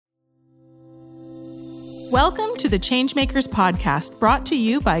Welcome to the Changemakers podcast, brought to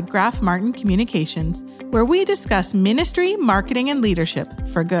you by Graf Martin Communications, where we discuss ministry, marketing, and leadership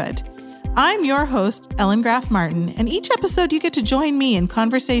for good. I'm your host, Ellen Graf Martin, and each episode you get to join me in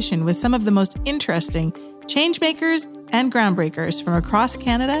conversation with some of the most interesting changemakers and groundbreakers from across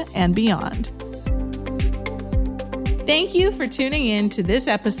Canada and beyond. Thank you for tuning in to this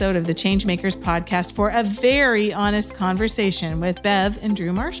episode of the Changemakers podcast for a very honest conversation with Bev and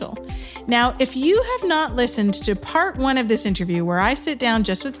Drew Marshall. Now, if you have not listened to part one of this interview where I sit down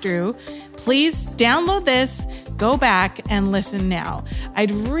just with Drew, please download this, go back and listen now.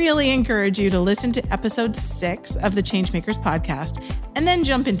 I'd really encourage you to listen to episode 6 of the Changemakers podcast and then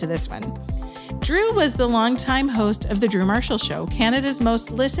jump into this one. Drew was the longtime host of The Drew Marshall Show, Canada's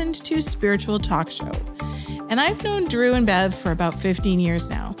most listened to spiritual talk show. And I've known Drew and Bev for about 15 years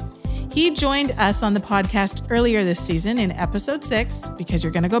now. He joined us on the podcast earlier this season in episode 6, because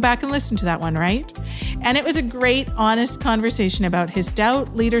you're going to go back and listen to that one, right? And it was a great, honest conversation about his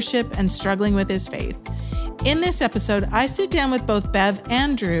doubt, leadership, and struggling with his faith. In this episode, I sit down with both Bev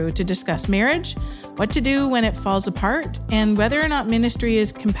and Drew to discuss marriage, what to do when it falls apart, and whether or not ministry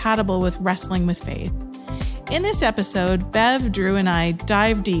is compatible with wrestling with faith. In this episode, Bev, Drew, and I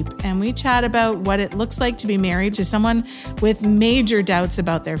dive deep and we chat about what it looks like to be married to someone with major doubts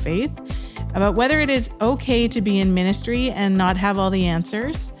about their faith, about whether it is okay to be in ministry and not have all the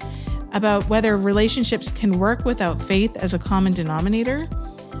answers, about whether relationships can work without faith as a common denominator,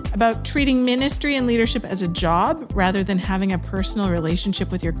 about treating ministry and leadership as a job rather than having a personal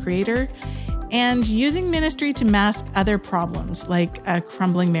relationship with your Creator, and using ministry to mask other problems like a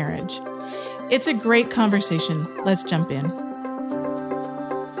crumbling marriage. It's a great conversation. Let's jump in.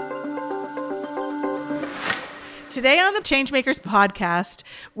 Today on the Changemakers podcast,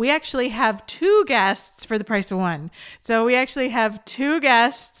 we actually have 2 guests for the price of 1. So we actually have 2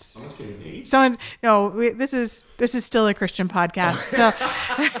 guests. Someone's getting paid? This is still a Christian podcast. So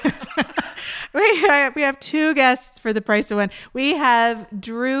we have 2 guests for the price of 1. We have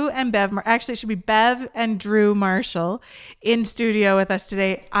Drew and Bev. Actually, it should be Bev and Drew Marshall in studio with us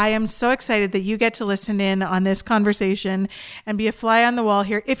today. I am so excited that you get to listen in on this conversation and be a fly on the wall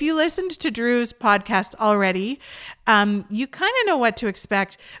here. If you listened to Drew's podcast already, you kind of know what to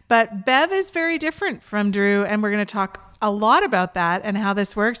expect, but Bev is very different from Drew, and we're going to talk a lot about that and how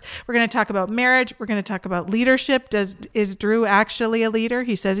this works. We're going to talk about marriage. We're going to talk about leadership. Is Drew actually a leader?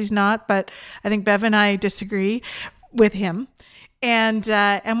 He says he's not, but I think Bev and I disagree with him. And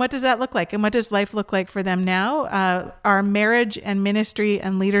what does that look like? And what does life look like for them now? Are marriage and ministry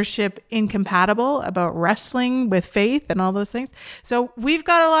and leadership incompatible? About wrestling with faith and all those things. So we've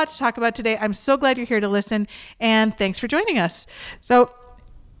got a lot to talk about today. I'm so glad you're here to listen, and thanks for joining us. So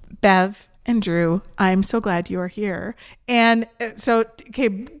Bev and Drew, I'm so glad you are here. And so, okay,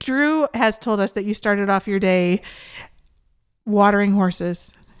 Drew has told us that you started off your day watering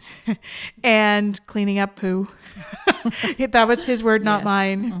horses and cleaning up poo. That was his word, not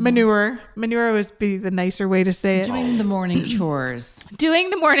mine. Mm-hmm. Manure would be the nicer way to say it. Doing the morning chores. Doing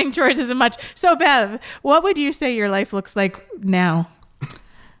the morning chores isn't much. So Bev, what would you say your life looks like now?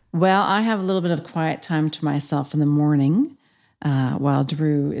 Well, I have a little bit of quiet time to myself in the morning while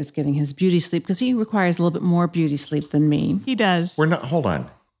Drew is getting his beauty sleep, because he requires a little bit more beauty sleep than me. He does. Hold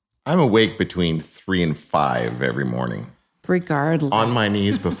on. I'm awake between 3 and 5 every morning. Regardless. On my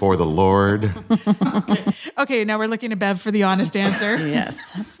knees before the Lord. Okay, now we're looking to Bev for the honest answer.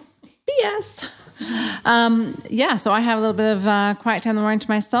 Yes. BS. So I have a little bit of quiet time in the morning to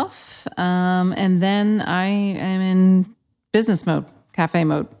myself. And then I am in business mode, cafe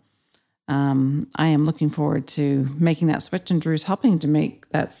mode. I am looking forward to making that switch, and Drew's helping to make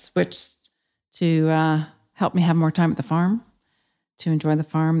that switch to help me have more time at the farm, to enjoy the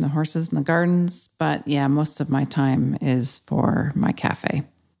farm, the horses, and the gardens. But yeah, most of my time is for my cafe.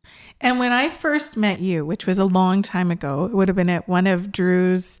 And when I first met you, which was a long time ago, it would have been at one of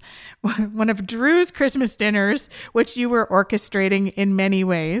Drew's Christmas dinners, which you were orchestrating in many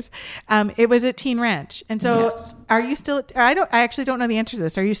ways. It was at Teen Ranch. And so yes. Are you still, I actually don't know the answer to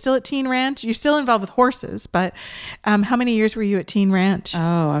this. Are you still at Teen Ranch? You're still involved with horses, but how many years were you at Teen Ranch?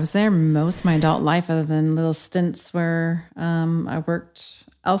 Oh, I was there most of my adult life, other than little stints where I worked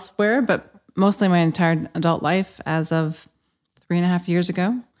elsewhere, but mostly my entire adult life as of 3.5 years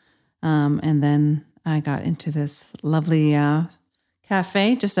ago. And then I got into this lovely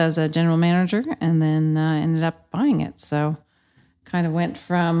cafe just as a general manager, and then ended up buying it. So kind of went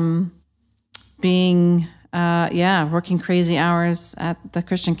from being, working crazy hours at the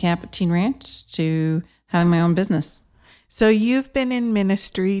Christian camp at Teen Ranch to having my own business. So you've been in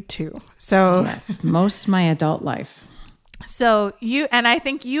ministry too. So yes, most of my adult life. So I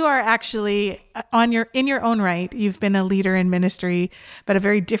think you are actually in your own right. You've been a leader in ministry, but a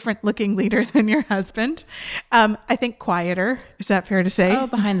very different looking leader than your husband. I think quieter. Is that fair to say? Oh,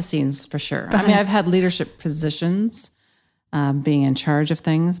 behind the scenes for sure. I mean, I've had leadership positions, being in charge of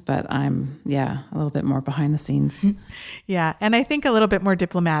things, but I'm a little bit more behind the scenes. Yeah, and I think a little bit more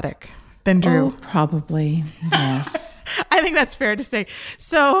diplomatic than Drew. Oh, probably, yes. I think that's fair to say.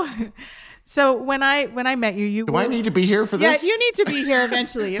 So when I met you, Do I need to be here for this? Yeah, you need to be here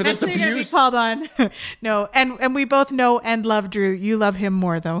eventually. For this Eventually you're gonna be abuse? called on. No, and we both know and love Drew. You love him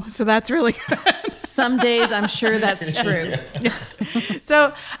more though, so that's really good. Some days I'm sure that's true.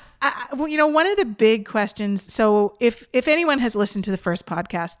 So, one of the big questions. So, if anyone has listened to the first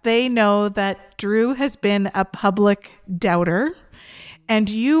podcast, they know that Drew has been a public doubter, and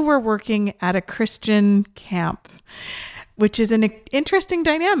you were working at a Christian camp, which is an interesting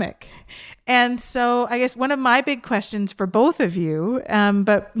dynamic. And so I guess one of my big questions for both of you,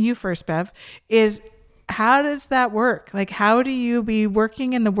 but you first, Bev, is how does that work? Like, how do you be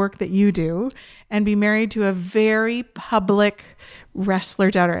working in the work that you do and be married to a very public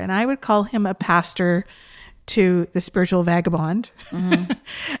wrestler doubter? And I would call him a pastor to the spiritual vagabond,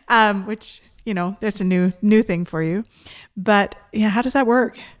 which, that's a new thing for you. But yeah, how does that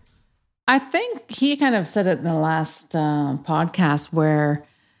work? I think he kind of said it in the last podcast where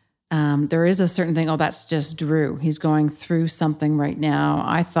there is a certain thing, that's just Drew. He's going through something right now.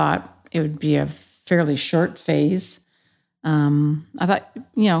 I thought it would be a fairly short phase. I thought,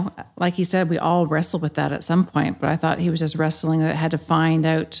 like he said, we all wrestle with that at some point, but I thought he was just wrestling that had to find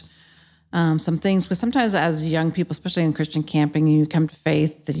out some things. But sometimes as young people, especially in Christian camping, you come to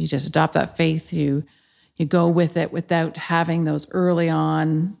faith, that you just adopt that faith, you go with it without having those early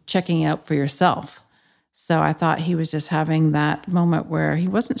on checking out for yourself. So I thought he was just having that moment where he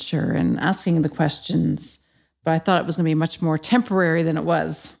wasn't sure and asking the questions, but I thought it was going to be much more temporary than it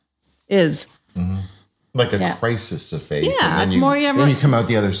is. Mm-hmm. Like a crisis of faith. Yeah. And then you come out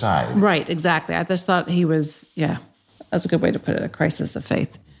the other side. Right, exactly. I just thought he was, that's a good way to put it, a crisis of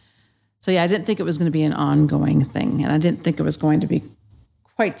faith. So I didn't think it was going to be an ongoing thing, and I didn't think it was going to be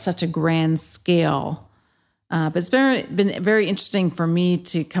quite such a grand scale. But it's been very interesting for me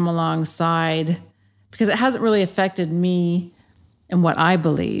to come alongside, because it hasn't really affected me and what I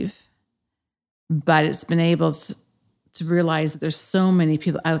believe, but it's been able to realize that there's so many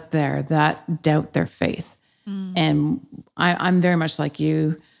people out there that doubt their faith. And I'm very much like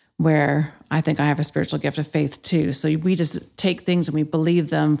you, where I think I have a spiritual gift of faith too. So we just take things and we believe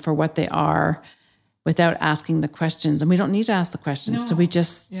them for what they are without asking the questions. And we don't need to ask the questions. So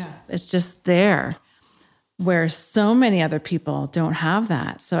it's just there. Where so many other people don't have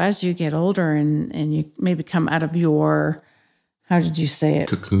that. So as you get older and you maybe come out of your, how did you say it?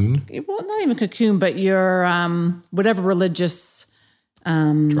 Cocoon? Well, not even cocoon, but your whatever religious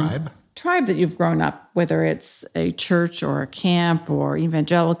tribe that you've grown up, whether it's a church or a camp or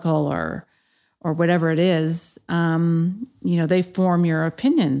evangelical or whatever it is, they form your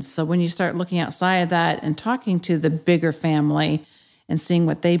opinions. So when you start looking outside of that and talking to the bigger family and seeing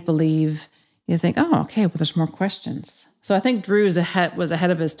what they believe, you think, oh, okay, well, there's more questions. So I think Drew was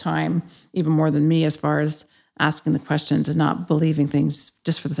ahead of his time, even more than me, as far as asking the questions and not believing things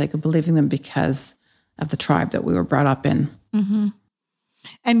just for the sake of believing them because of the tribe that we were brought up in. Mm-hmm.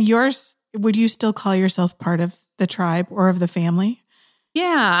 And yours, would you still call yourself part of the tribe or of the family?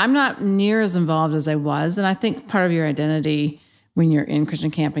 Yeah, I'm not near as involved as I was. And I think part of your identity when you're in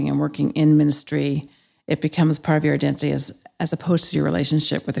Christian camping and working in ministry, it becomes part of your identity as opposed to your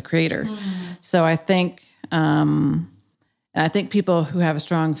relationship with the Creator. So I think, and I think people who have a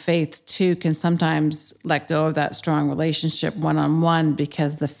strong faith too can sometimes let go of that strong relationship one-on-one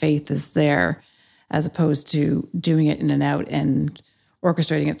because the faith is there, as opposed to doing it in and out and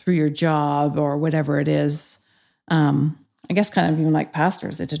orchestrating it through your job or whatever it is. I guess kind of even like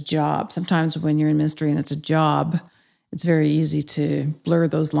pastors, it's a job. Sometimes when you're in ministry and it's a job, it's very easy to blur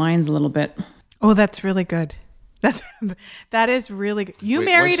those lines a little bit. Oh, that's really good. That is really good. You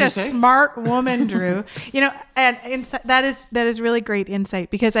married a smart woman, Drew. And that is really great insight,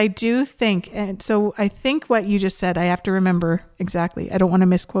 because I do think, and so I think what you just said, I have to remember exactly, I don't want to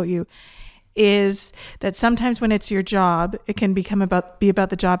misquote you, is that sometimes when it's your job, it can be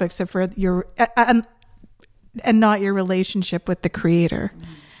about the job, except for your and not your relationship with the Creator.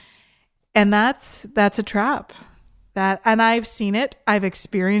 And that's a trap. And I've seen it. I've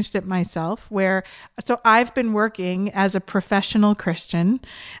experienced it myself so I've been working as a professional Christian.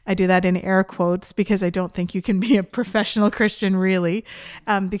 I do that in air quotes because I don't think you can be a professional Christian really,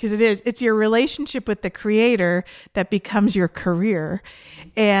 because it's your relationship with the Creator that becomes your career.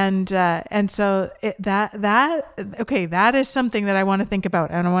 And so that is something that I want to think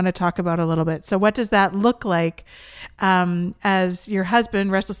about and I want to talk about a little bit. So what does that look like as your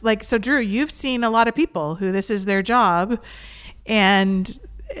husband wrestles? Like, so Drew, you've seen a lot of people who this is their job. And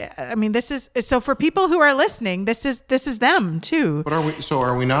I mean, so for people who are listening, this is them too. But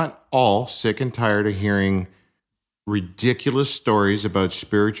are we not all sick and tired of hearing ridiculous stories about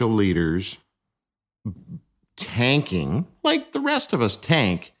spiritual leaders tanking like the rest of us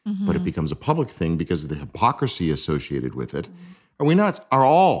tank, but it becomes a public thing because of the hypocrisy associated with it? Are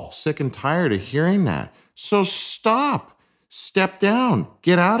all sick and tired of hearing that? So step down,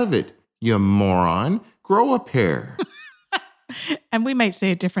 get out of it, you moron. Grow a pair. And we might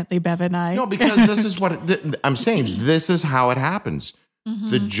say it differently, Bev and I. No, because this is what I'm saying. This is how it happens.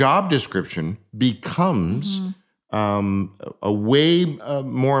 The job description becomes a way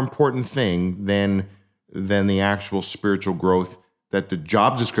more important thing than the actual spiritual growth that the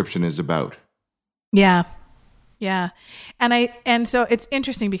job description is about. Yeah. Yeah. And so it's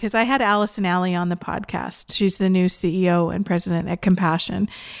interesting because I had Allison Alley on the podcast. She's the new CEO and president at Compassion.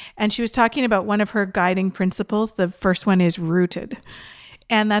 And she was talking about one of her guiding principles. The first one is rooted.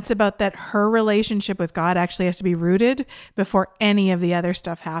 And that's about that her relationship with God actually has to be rooted before any of the other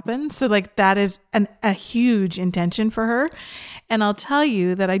stuff happens. So like that is a huge intention for her. And I'll tell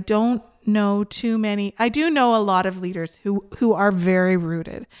you that I don't know too many. I do know a lot of leaders who are very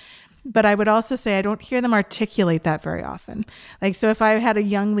rooted. But I would also say I don't hear them articulate that very often. Like, so if I had a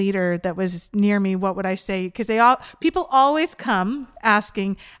young leader that was near me, what would I say? Because people always come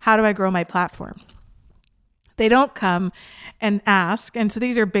asking, how do I grow my platform? They don't come and ask. And so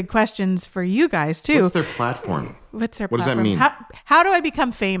these are big questions for you guys too. What's their platform? What does that mean? How do I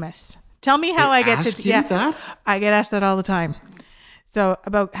become famous? Tell me how I get to that? I get asked that all the time. So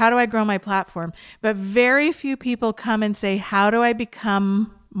about how do I grow my platform? But very few people come and say, how do I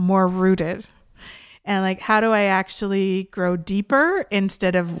become more rooted? And like, how do I actually grow deeper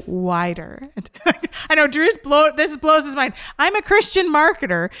instead of wider? I know this blows his mind. I'm a Christian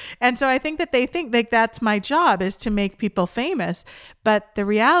marketer. And so I think that they think like that's my job, is to make people famous. But the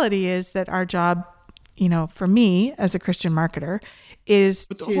reality is that our job, for me as a Christian marketer is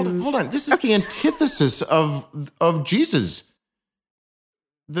Hold on. This is the antithesis of Jesus.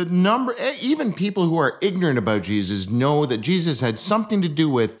 Even people who are ignorant about Jesus know that Jesus had something to do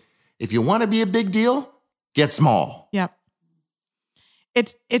with, if you want to be a big deal, get small. Yep.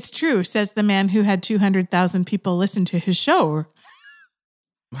 It's true, says the man who had 200,000 people listen to his show.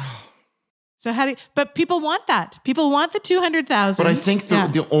 So but people want that. People want the 200,000. But I think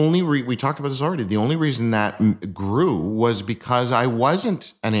the only we talked about this already. The only reason that grew was because I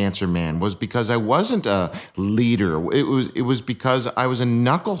wasn't an answer man. Was because I wasn't a leader. It was because I was a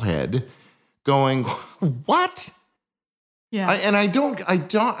knucklehead, going, what? Yeah.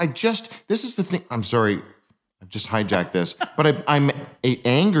 This is the thing. I'm sorry, I've just hijacked this, but it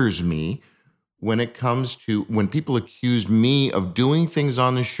angers me when people accuse me of doing things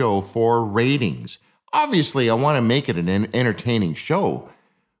on the show for ratings. Obviously, I want to make it an entertaining show,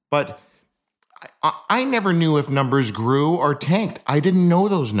 but I never knew if numbers grew or tanked. I didn't know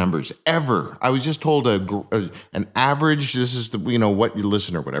those numbers ever. I was just told an average. This is what you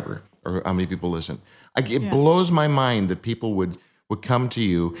listen or whatever, or how many people listen. It blows my mind that people would come to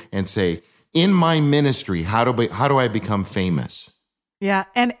you and say, "In my ministry, how do I become famous?" Yeah.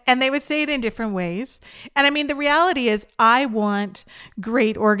 And they would say it in different ways. And I mean, the reality is I want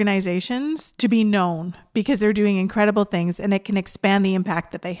great organizations to be known because they're doing incredible things and it can expand the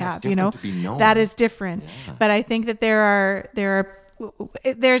impact that they have. To be known. That is different. Yeah. But I think that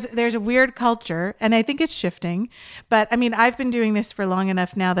there's a weird culture, and I think it's shifting. But I mean, I've been doing this for long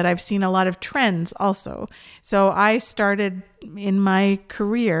enough now that I've seen a lot of trends also. So I started in my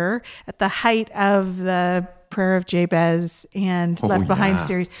career at the height of the Prayer of Jabez and Left Behind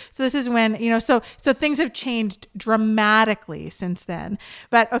series. So this is when, so things have changed dramatically since then.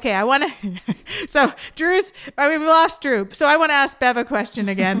 But okay, so we've lost Drew. So I want to ask Bev a question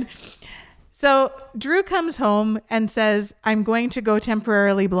again. So Drew comes home and says, I'm going to go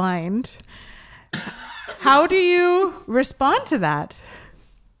temporarily blind. How do you respond to that?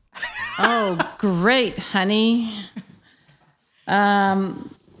 Oh, great, honey.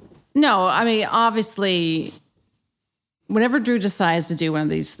 No, I mean, obviously, whenever Drew decides to do one of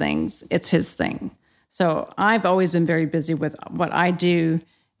these things, it's his thing. So I've always been very busy with what I do,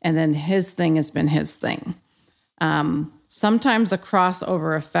 and then his thing has been his thing. Sometimes the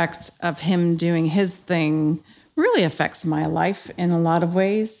crossover effect of him doing his thing really affects my life in a lot of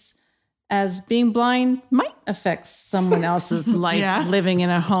ways, as being blind might affect someone else's life, living in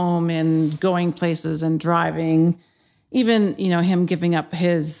a home and going places and driving. Even, him giving up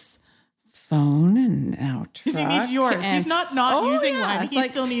his phone and now truck. Because he needs yours. He's not using one. He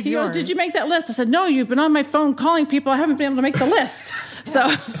still needs yours. Goes, did you make that list? I said, no, you've been on my phone calling people. I haven't been able to make the list.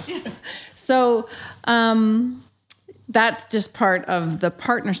 So that's just part of the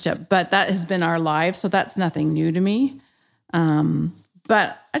partnership, but that has been our lives. So that's nothing new to me.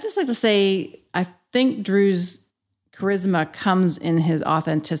 But I just like to say, I think Drew's charisma comes in his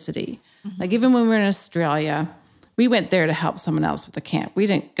authenticity. Mm-hmm. Like even when we were in Australia, we went there to help someone else with the camp. We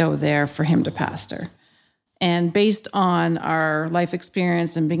didn't go there for him to pastor. And based on our life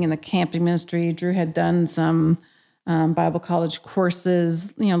experience and being in the camping ministry, Drew had done some Bible college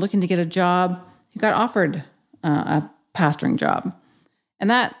courses, looking to get a job. He got offered a pastoring job. And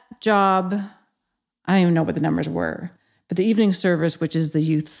that job, I don't even know what the numbers were, but the evening service, which is the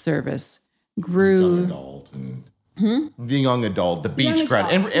youth service, grew. The young adult, the beach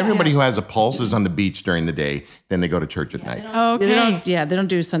crowd. Everybody who has a pulse is on the beach during the day. Then they go to church at night. They don't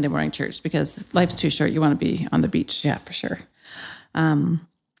do Sunday morning church because life's too short. You want to be on the beach. Yeah, for sure.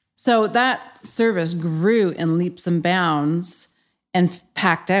 So that service grew in leaps and bounds and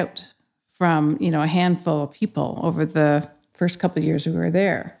packed out from, a handful of people over the first couple of years we were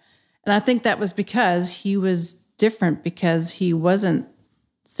there. And I think that was because he was different, because he wasn't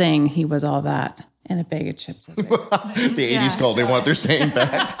saying he was all that and a bag of chips. The 80s call, they want their saying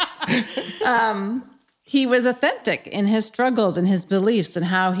back. He was authentic in his struggles and his beliefs and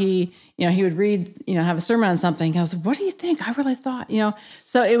how he would read, have a sermon on something. He goes, what do you think? I really thought,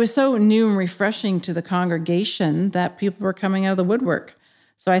 So it was so new and refreshing to the congregation that people were coming out of the woodwork.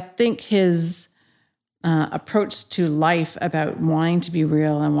 So I think his approach to life about wanting to be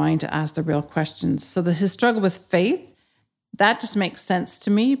real and wanting to ask the real questions. So his struggle with faith, that just makes sense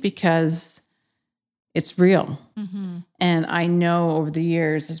to me because it's real. Mm-hmm. And I know over the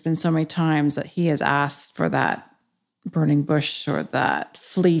years, there's been so many times that he has asked for that burning bush or that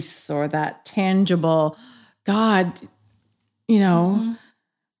fleece or that tangible, God,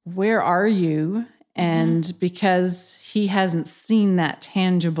 where are you? And because he hasn't seen that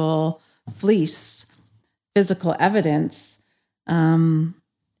tangible fleece, physical evidence,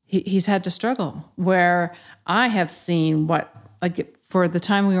 he's had to struggle. Where I have seen for the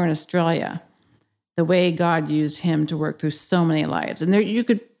time we were in Australia, the way God used him to work through so many lives. And there you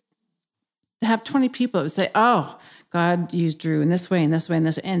could have 20 people that would say, oh, God used Drew in this way, and this way, and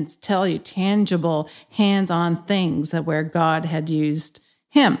this way, and tell you tangible, hands-on things that where God had used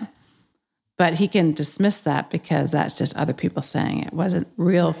him. But he can dismiss that because that's just other people saying it wasn't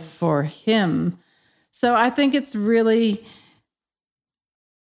real for him. So I think it's really,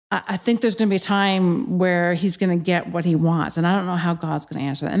 I think there's going to be a time where he's going to get what he wants. And I don't know how God's going to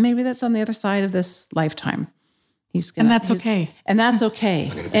answer that. And maybe that's on the other side of this lifetime. And that's okay. And that's okay.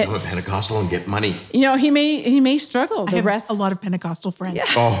 I'm going to become a Pentecostal and get money. He may struggle the rest. A lot of Pentecostal friends. Yeah.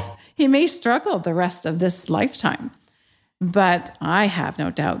 Oh. He may struggle the rest of this lifetime. But I have no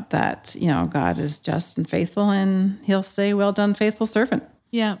doubt that, God is just and faithful, and he'll say, well done, faithful servant.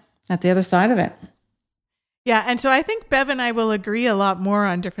 Yeah. At the other side of it. Yeah. And so I think Bev and I will agree a lot more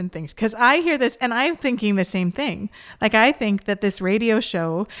on different things, because I hear this and I'm thinking the same thing. Like, I think that this radio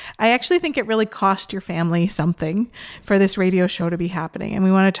show, I actually think it really cost your family something for this radio show to be happening. And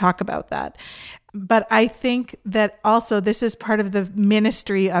we want to talk about that. But I think that also this is part of the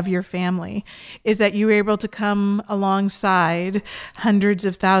ministry of your family, is that you were able to come alongside hundreds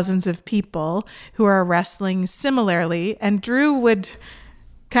of thousands of people who are wrestling similarly. And Drew would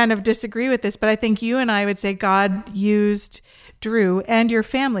kind of disagree with this, but I think you and I would say God used Drew and your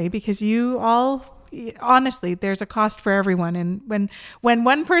family, because you all, honestly, there's a cost for everyone. And when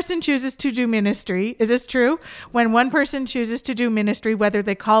one person chooses to do ministry, is this true? When one person chooses to do ministry, whether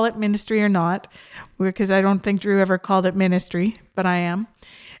they call it ministry or not, because I don't think Drew ever called it ministry, but I am,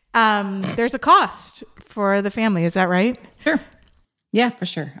 there's a cost for the family. Is that right? Sure. Yeah, for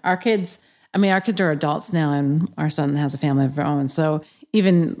sure. Our kids are adults now, and our son has a family of their own. So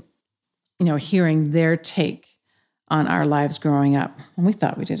even, hearing their take on our lives growing up, and we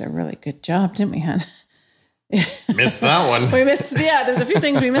thought we did a really good job, didn't we, hon? Missed that one. There's a few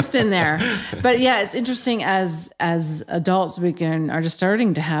things we missed in there. But yeah, it's interesting as adults, we are just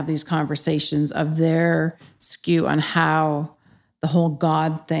starting to have these conversations of their skew on how the whole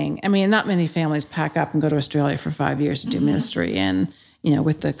God thing. I mean, not many families pack up and go to Australia for 5 years to do ministry. And,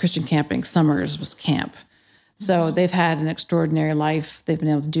 with the Christian camping, summers was camp. So they've had an extraordinary life. They've been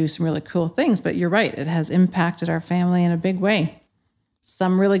able to do some really cool things. But you're right, it has impacted our family in a big way.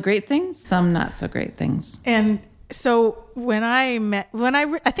 Some really great things, some not so great things. And so I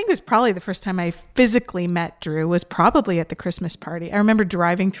think it was probably the first time I physically met Drew was probably at the Christmas party. I remember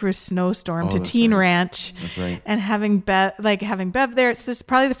driving through a snowstorm to Teen Ranch. That's right. And having Bev there. This is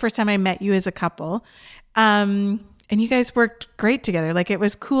probably the first time I met you as a couple. And you guys worked great together. Like, it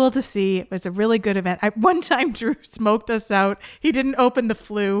was cool to see. It was a really good event. One time Drew smoked us out. He didn't open the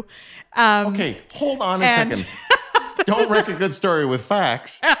flue. Okay, hold on a second. Don't wreck a good story with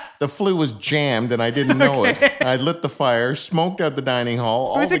facts. The flue was jammed and I didn't know it. I lit the fire, smoked out the dining hall.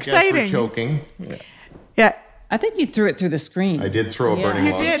 All the exciting. guests were choking. Yeah. I think you threw it through the screen. I did throw a burning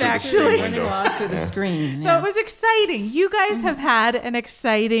You log did, through actually. the screen window. Through the screen. So it was exciting. You guys have had an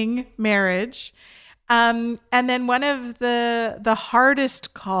exciting marriage. And then one of the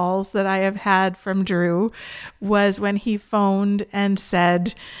hardest calls that I have had from Drew was when he phoned and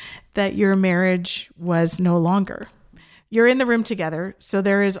said that your marriage was no longer. You're in the room together, so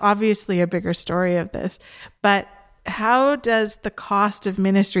there is obviously a bigger story of this. But how does the cost of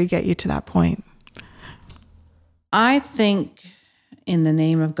ministry get you to that point? I think in the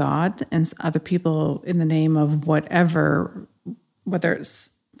name of God and other people in the name of whatever, whether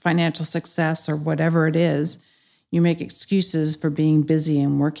it's financial success or whatever it is, you make excuses for being busy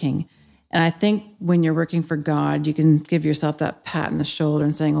and working. And I think when you're working for God, you can give yourself that pat on the shoulder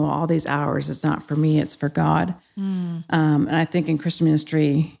and saying, well, all these hours, it's not for me, it's for God. And I think in Christian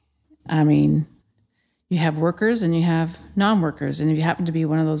ministry, I mean, you have workers and you have non-workers. And if you happen to be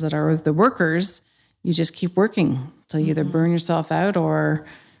one of those that are the workers, you just keep working till you either burn yourself out or,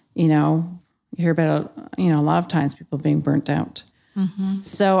 you hear about, a lot of times people being burnt out.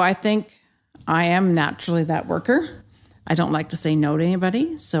 So I think I am naturally that worker. I don't like to say no to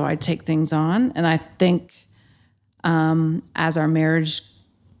anybody, so I take things on. And I think as our marriage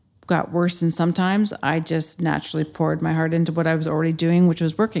got worse, and sometimes I just naturally poured my heart into what I was already doing, which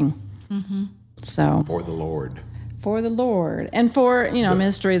was working. So For the Lord. For the Lord. And for,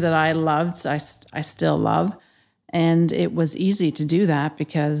 ministry that I loved, I still love. And it was easy to do that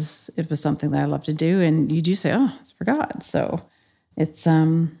because it was something that I love to do. And you do say, oh, it's for God. So it's,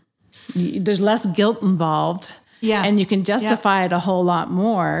 there's less guilt involved. Yeah. And you can justify it a whole lot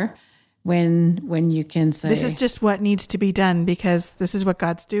more when you can say, this is just what needs to be done because this is what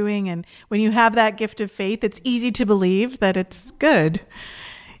God's doing. And when you have that gift of faith, it's easy to believe that it's good.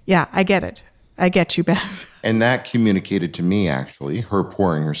 Yeah, I get it. I get you, Bev. And that communicated to me, actually, her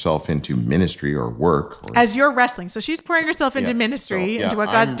pouring herself into ministry or work. As you're wrestling. So she's pouring herself into ministry, into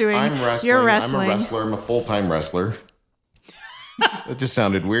what God's doing. I'm wrestling. You're wrestling. I'm a wrestler. I'm a full-time wrestler. That just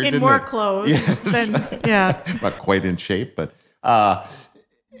sounded weird, in didn't more it? clothes. Yes. Than, yeah. Not quite in shape, but...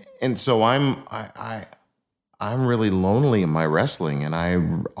 and so I'm really lonely in my wrestling, and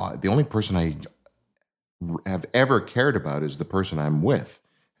the only person I have ever cared about is the person I'm with,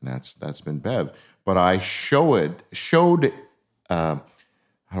 and that's been Bev. But I showed how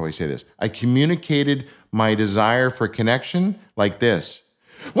do I say this? I communicated my desire for connection like this.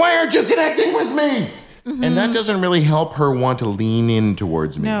 Why aren't you connecting with me? And that doesn't really help her want to lean in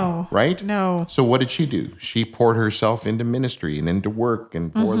towards me. No. Right? No. So what did she do? She poured herself into ministry and into work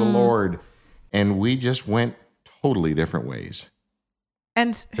and for the Lord. And we just went totally different ways.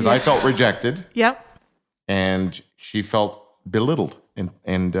 And because I felt rejected. Yep. And she felt belittled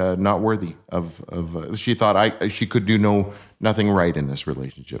and not worthy of she thought she could do nothing right in this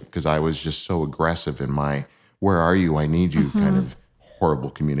relationship because I was just so aggressive in my where are you? I need you kind of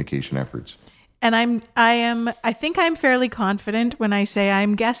horrible communication efforts. And I think I'm fairly confident when I say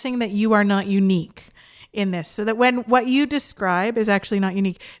I'm guessing that you are not unique in this. So that when what you describe is actually not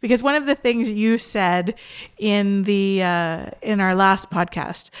unique, because one of the things you said in our last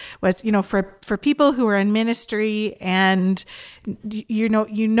podcast was, for people who are in ministry and you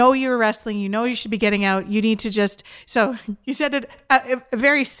know you're wrestling, you should be getting out, you need to just, so you said it a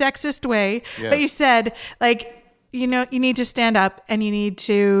very sexist way, yes. But you said you need to stand up and you need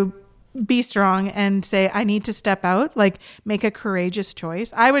to be strong and say, I need to step out, make a courageous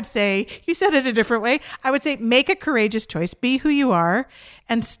choice. I would say, you said it a different way. I would say, make a courageous choice, be who you are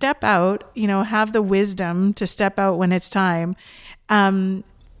and step out, have the wisdom to step out when it's time.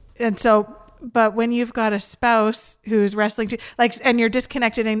 But when you've got a spouse who's wrestling and you're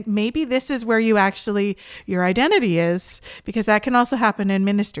disconnected, and maybe this is where your identity is, because that can also happen in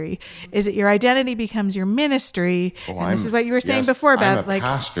ministry, is that your identity becomes your ministry. And this is what you were saying before about I'm a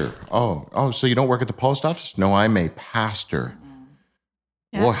pastor. Oh, so you don't work at the post office? No, I'm a pastor.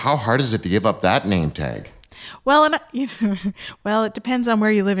 Yeah. Well, how hard is it to give up that name tag? Well, and well, it depends on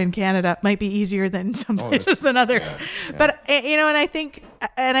where you live in Canada. It might be easier than some places than other. Yeah. But and I think,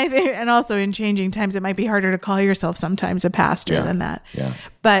 and also in changing times, it might be harder to call yourself sometimes a pastor than that. Yeah.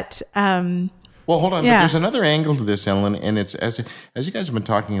 But well, hold on. But there's another angle to this, Ellen, and it's as you guys have been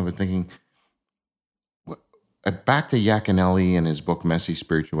talking about, thinking back to Yaconelli and his book Messy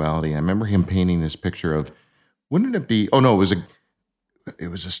Spirituality. I remember him painting this picture of, wouldn't it be? Oh no, it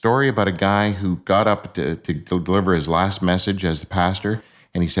was a story about a guy who got up to deliver his last message as the pastor,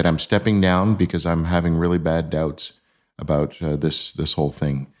 and he said, "I'm stepping down because I'm having really bad doubts about this whole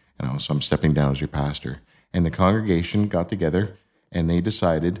thing, so I'm stepping down as your pastor." And the congregation got together, and they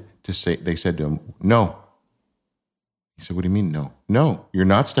decided to say. They said to him, "No." He said, "What do you mean, no? No, you're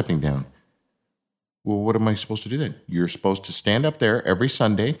not stepping down." "Well, what am I supposed to do then?" "You're supposed to stand up there every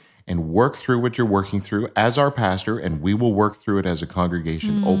Sunday and work through what you're working through as our pastor, and we will work through it as a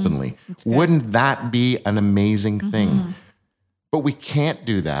congregation openly." Wouldn't that be an amazing thing? But we can't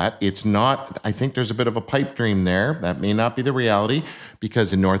do that. It's not, I think there's a bit of a pipe dream there. That may not be the reality,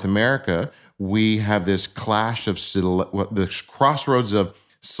 because in North America, we have this clash of the crossroads of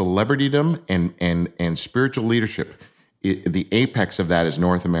celebritydom and spiritual leadership. The apex of that is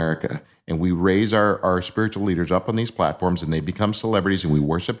North America. And we raise our spiritual leaders up on these platforms, and they become celebrities, and we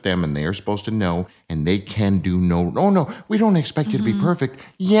worship them, and they are supposed to know, and they can do no, we don't expect you to be perfect.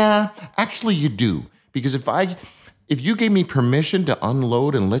 Yeah, actually you do. Because if you gave me permission to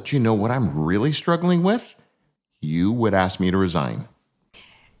unload and let you know what I'm really struggling with, you would ask me to resign.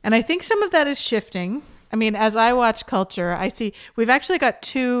 And I think some of that is shifting. I mean, as I watch culture, I see we've actually got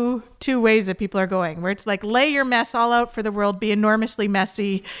two ways that people are going, where it's like, lay your mess all out for the world, be enormously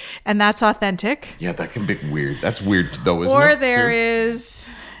messy, and that's authentic. Yeah, that can be weird. That's weird though, isn't it? Or there is...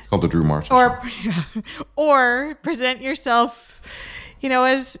 It's called the Drew Marshall Show. Or present yourself,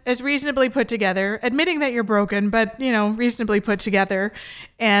 as reasonably put together, admitting that you're broken, but, reasonably put together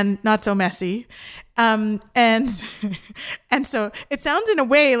and not so messy. And so it sounds in a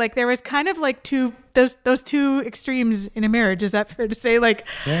way like there was kind of like those two extremes in a marriage. Is that fair to say? Like,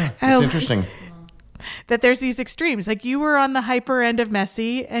 yeah, it's interesting that there's these extremes. Like you were on the hyper end of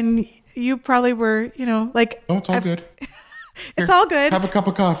messy, and you probably were, like, oh, it's all good. It's all good. Have a cup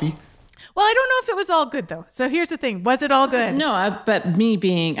of coffee. Well, I don't know if it was all good, though. So here's the thing. Was it all good? No, but me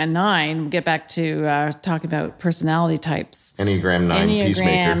being a 9, get back to talking about personality types. Enneagram 9, peacemaker.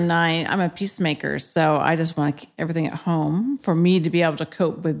 Enneagram 9, I'm a peacemaker. So I just want to keep everything at home. For me to be able to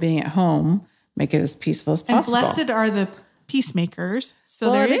cope with being at home, make it as peaceful as possible. And blessed are the peacemakers.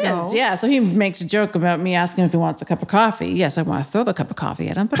 So there you go. Yeah. So he makes a joke about me asking if he wants a cup of coffee. Yes, I want to throw the cup of coffee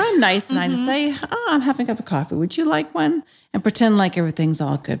at him, but I'm nice and I just say, I'm having a cup of coffee. Would you like one? And pretend like everything's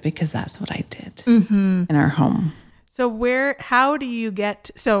all good, because that's what I did in our home. So how do you get,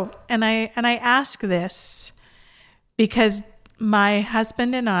 and I ask this because my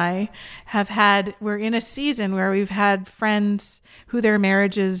husband and I we're in a season where we've had friends who their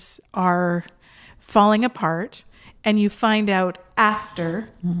marriages are falling apart, and you find out after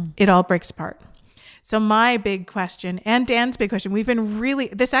it all breaks apart. So my big question, and Dan's big question,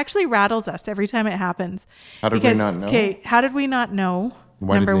 this actually rattles us every time it happens. How did we not know? Okay, how did we not know?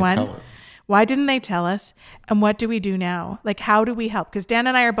 Why number didn't one. they tell us? Why didn't they tell us? And what do we do now? Like, how do we help? Because Dan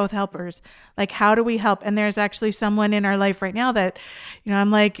and I are both helpers. Like, how do we help? And there's actually someone in our life right now that,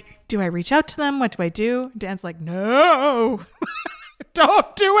 I'm like, do I reach out to them? What do I do? Dan's like, no.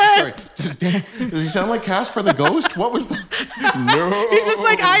 Don't do it. Sorry, does he sound like Casper the Ghost? What was that? No. He's just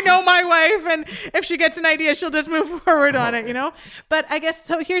like, I know my wife, and if she gets an idea, she'll just move forward on it, But I guess,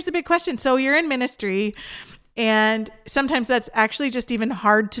 so here's the big question. So you're in ministry, and sometimes that's actually just even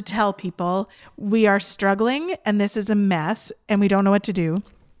hard to tell people. We are struggling, and this is a mess, and we don't know what to do.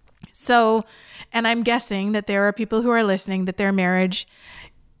 So, and I'm guessing that there are people who are listening that their marriage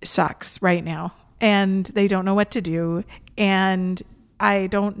sucks right now, and they don't know what to do. And I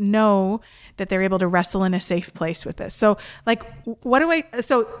don't know that they're able to wrestle in a safe place with this. So like,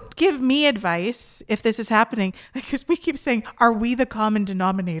 so give me advice if this is happening, because we keep saying, are we the common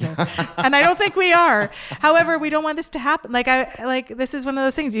denominator? And I don't think we are. However, we don't want this to happen. This is one of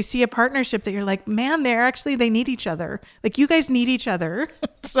those things, you see a partnership that you're like, man, they need each other. Like, you guys need each other.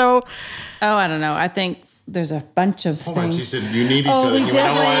 So. Oh, I don't know. I think there's a bunch of things. On, she said, you need each other. You know,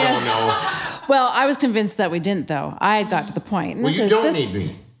 I don't know. Well, I was convinced that we didn't, though. I had got to the point. And you don't need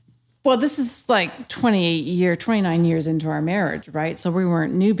me. Well, this is like 29 years into our marriage, right? So we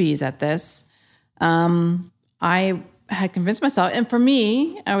weren't newbies at this. I had convinced myself. And for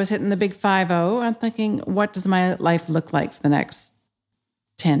me, I was hitting the big 50. I'm thinking, what does my life look like for the next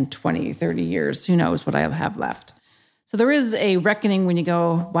 10, 20, 30 years? Who knows what I'll have left? So there is a reckoning when you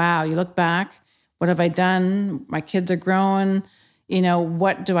go, wow, you look back. What have I done? My kids are growing.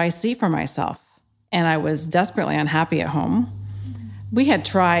 What do I see for myself? And I was desperately unhappy at home. We had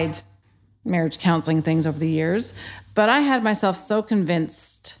tried marriage counseling things over the years, but I had myself so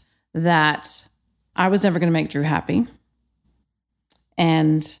convinced that I was never going to make Drew happy.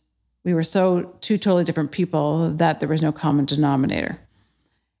 And we were two totally different people that there was no common denominator.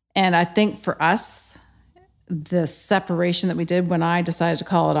 And I think for us, the separation that we did when I decided to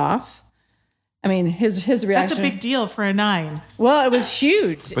call it off, I mean, his reaction. That's a big deal for a 9. Well, it was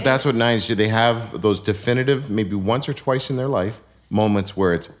huge. But that's what 9s do. They have those definitive, maybe once or twice in their life, moments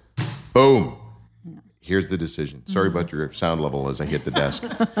where it's boom. Here's the decision. Sorry about your sound level as I hit the desk.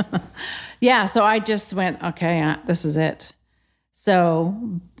 Yeah, so I just went, okay, this is it.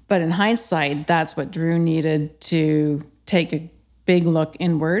 So, but in hindsight, that's what Drew needed to take a big look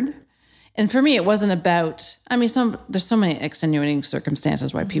inward. And for me, it wasn't about, there's so many extenuating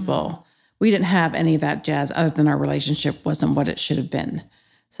circumstances why we didn't have any of that jazz other than our relationship wasn't what it should have been.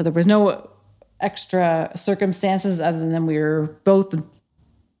 So there was no extra circumstances other than we were both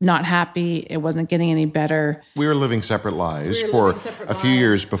not happy. It wasn't getting any better. We were living separate lives for a few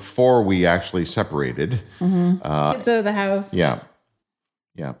years before we actually separated. Kids out of the house. Yeah.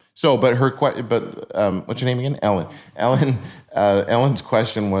 So, but what's your name again? Ellen. Ellen's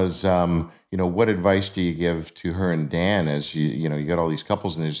question was, what advice do you give to her and Dan as you got all these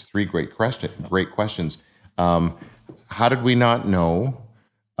couples and there's 3 great questions. How did we not know?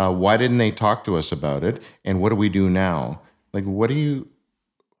 Why didn't they talk to us about it? And what do we do now? Like, what do you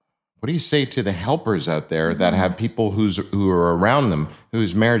say to the helpers out there that have people who are around them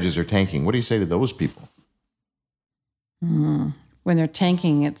whose marriages are tanking? What do you say to those people? When they're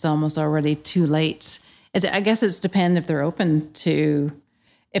tanking, it's almost already too late. I guess it's depend if they're open to,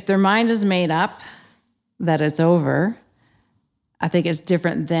 if their mind is made up that it's over, I think it's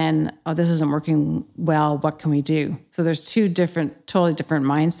different than, oh, this isn't working well, what can we do? So there's 2 totally different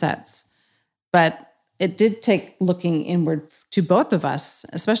mindsets. But it did take looking inward to both of us,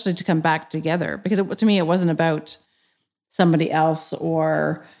 especially to come back together. Because to me, it wasn't about somebody else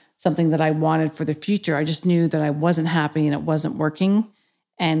or something that I wanted for the future. I just knew that I wasn't happy and it wasn't working.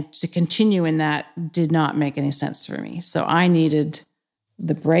 And to continue in that did not make any sense for me. So I needed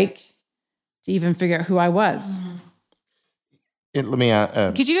the break to even figure out who I was. Let me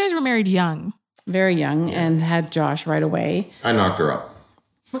because you guys were married young. Very young, and had Josh right away. I knocked her up.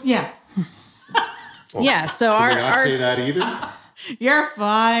 Yeah. Yeah, so Did we not say that either? You're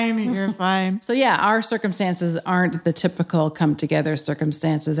fine. So yeah, our circumstances aren't the typical come together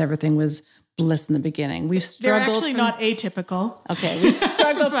circumstances. Everything was bliss in the beginning. We've struggled. They're actually not atypical. Okay, we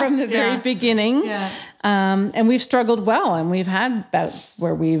struggled from the very beginning. Yeah. And we've struggled well, and we've had bouts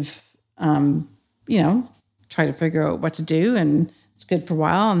where we've, tried to figure out what to do, and it's good for a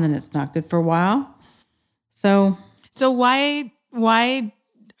while, and then it's not good for a while. So why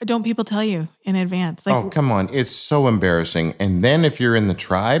don't people tell you in advance? Oh, come on. It's so embarrassing. And then if you're in the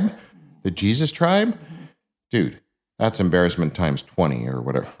tribe, the Jesus tribe, dude, that's embarrassment times 20 or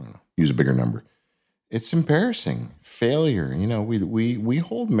whatever. I don't know, use a bigger number. It's embarrassing. Failure. We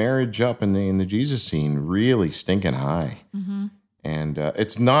hold marriage up in the Jesus scene really stinking high. Mm-hmm. And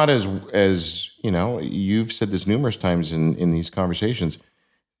it's not as you've said this numerous times in these conversations.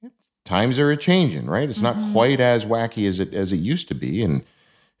 Times are a-changing, right? It's not quite as wacky as it used to be. And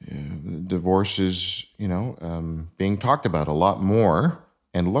divorce is, being talked about a lot more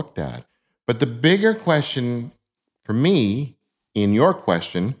and looked at. But the bigger question for me in your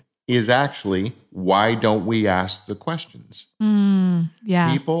question is actually, why don't we ask the questions?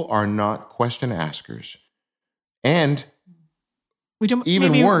 Yeah. People are not question askers. And we don't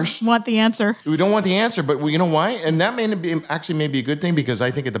even worse, want the answer. We don't want the answer, but you know why? And that may be a good thing, because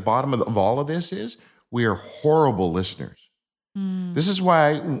I think at the bottom of all of this is we are horrible listeners. This is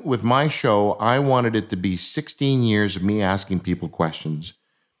why with my show, I wanted it to be 16 years of me asking people questions.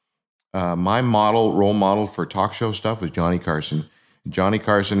 My role model for talk show stuff was Johnny Carson. Johnny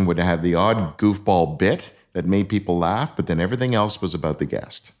Carson would have the odd goofball bit that made people laugh, but then everything else was about the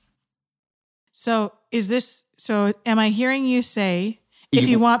guest. So am I hearing you say, if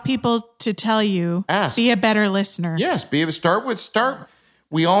you want people to tell you, ask. Be a better listener? Yes, start.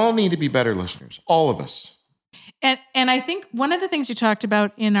 We all need to be better listeners, all of us. And I think one of the things you talked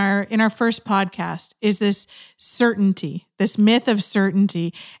about in our first podcast is this certainty, this myth of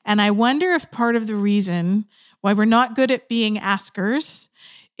certainty. And I wonder if part of the reason why we're not good at being askers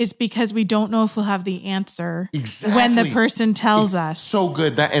is because we don't know if we'll have the answer when the person tells us. So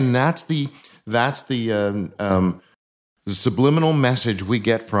good. That's the subliminal message we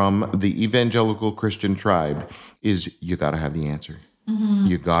get from the evangelical Christian tribe is you got to have the answer.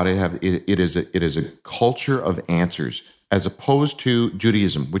 You got to have it. It is a culture of answers, as opposed to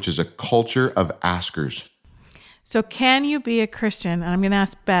Judaism, which is a culture of askers. So can you be a Christian? And I'm going to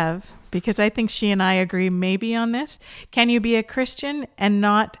ask Bev, because I think she and I agree maybe on this. Can you be a Christian and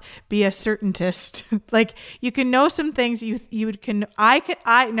not be a certaintist? Like, you can know some things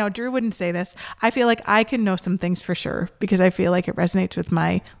no, Drew wouldn't say this. I feel like I can know some things for sure because I feel like it resonates with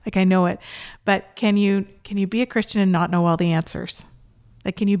I know it. But can you be a Christian and not know all the answers?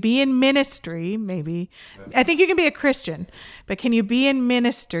 Like, can you be in ministry? Maybe. I think you can be a Christian, but can you be in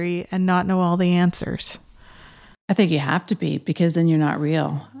ministry and not know all the answers? I think you have to be, because then you're not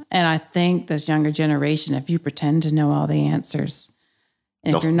real. And I think this younger generation, if you pretend to know all the answers,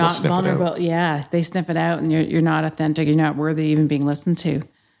 and if you're not vulnerable, they sniff it out, and you're not authentic, you're not worthy of even being listened to.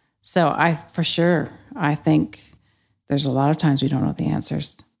 So I think there's a lot of times we don't know the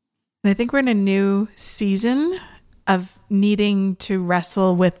answers. And I think we're in a new season of needing to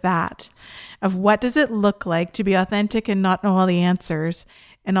wrestle with that, of what does it look like to be authentic and not know all the answers,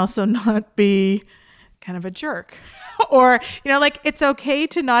 and also not be kind of a jerk. Or, it's okay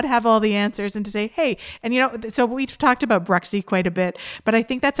to not have all the answers and to say, hey, and so we've talked about Bruxy quite a bit, but I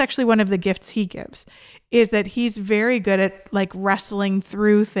think that's actually one of the gifts he gives, is that he's very good at wrestling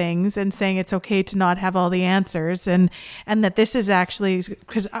through things and saying it's okay to not have all the answers, and that this is actually,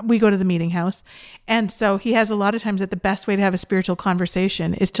 because we go to the meeting house, and so he has a lot of times that the best way to have a spiritual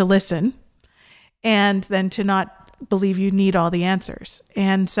conversation is to listen and then to not believe you need all the answers.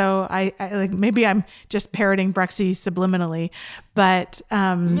 And so I maybe I'm just parroting Bruxy subliminally, but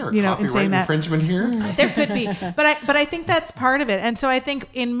Isn't there a in saying that infringement here, there could be, but I think that's part of it. And so I think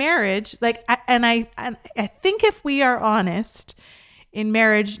in marriage, I think if we are honest, in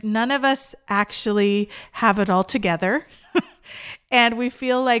marriage, none of us actually have it all together. And we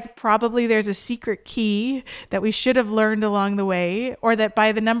feel like probably there's a secret key that we should have learned along the way, or that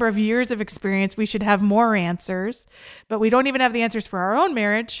by the number of years of experience, we should have more answers, but we don't even have the answers for our own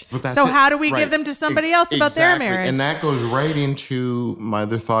marriage. So how do we give them to somebody else about their marriage? And that goes right into my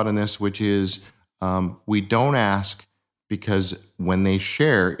other thought on this, which is we don't ask, because when they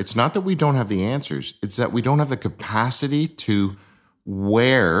share, it's not that we don't have the answers. It's that we don't have the capacity to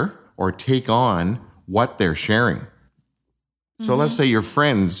wear or take on what they're sharing. So let's say your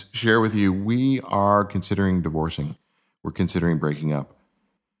friends share with you, we are considering divorcing. We're considering breaking up.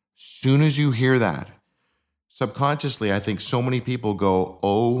 Soon as you hear that, subconsciously, I think so many people go,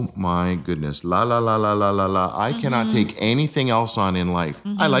 oh my goodness, la, la, la, la, la, la, la. I cannot take anything else on in life.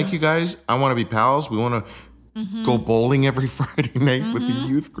 I like you guys. I want to be pals. We want to go bowling every Friday night with the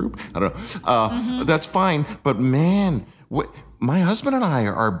youth group. I don't know. That's fine. But man, my husband and I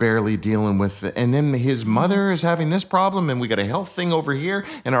are barely dealing with it. And then his mother is having this problem, and we got a health thing over here,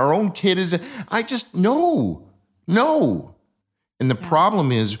 and our own kid is, I just, no. And the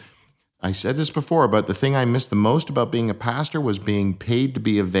problem is, I said this before, but the thing I missed the most about being a pastor was being paid to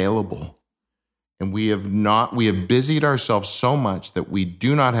be available. And we have busied ourselves so much that we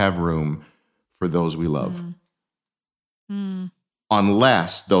do not have room for those we love.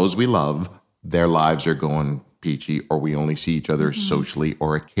 Unless those we love, their lives are going peachy, or we only see each other socially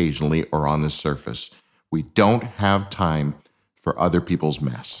or occasionally or on the surface. We don't have time for other people's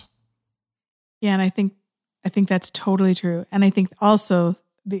mess. Yeah, and I think that's totally true. And I think also,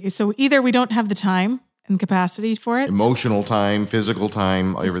 so either we don't have the time and capacity for it, emotional time, physical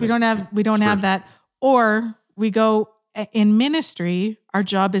time, everything. We don't have that, or we go in ministry. Our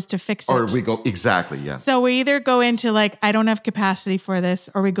job is to fix it. Or we go exactly, yeah. So we either go into I don't have capacity for this,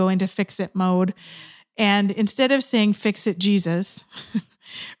 or we go into fix it mode. And instead of saying, fix it, Jesus,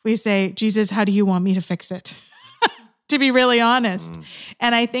 we say, Jesus, how do you want me to fix it? To be really honest.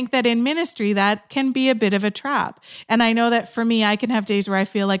 And I think that in ministry, that can be a bit of a trap. And I know that for me, I can have days where I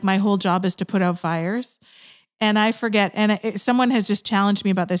feel like my whole job is to put out fires. And I forget, and someone has just challenged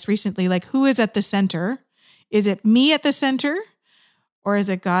me about this recently, who is at the center? Is it me at the center, or is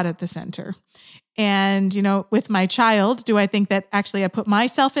it God at the center? And, with my child, do I think that actually I put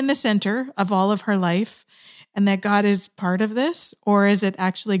myself in the center of all of her life and that God is part of this? Or is it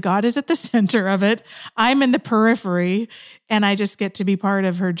actually God is at the center of it? I'm in the periphery, and I just get to be part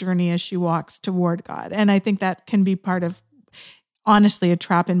of her journey as she walks toward God. And I think that can be part of, honestly, a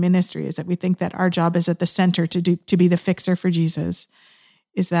trap in ministry, is that we think that our job is at the center to be the fixer for Jesus.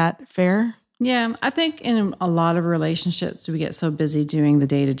 Is that fair? Yeah, I think in a lot of relationships, we get so busy doing the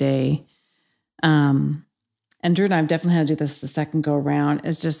day-to-day. And Drew and I have definitely had to do this the second go around,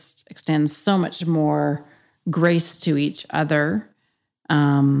 is just extend so much more grace to each other.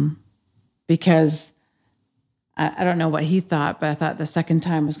 Because I don't know what he thought, but I thought the second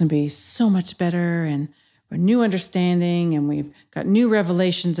time was going to be so much better, and a new understanding and we've got new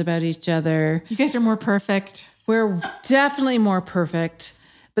revelations about each other. You guys are more perfect. We're definitely more perfect,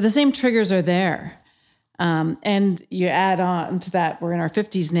 but the same triggers are there. And you add on to that, we're in our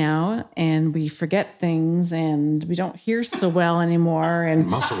 50s now and we forget things and we don't hear so well anymore. And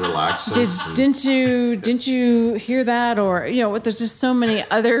muscle relaxes. Didn't you hear that? Or, there's just so many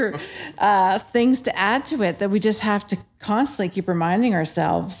other things to add to it that we just have to constantly keep reminding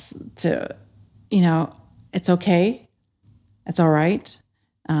ourselves to, it's okay. It's all right.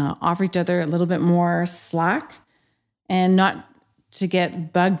 Offer each other a little bit more slack and not to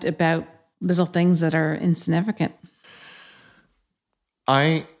get bugged about little things that are insignificant.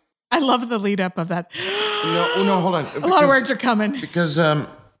 I love the lead up of that. No, hold on. A lot of words are coming. Because,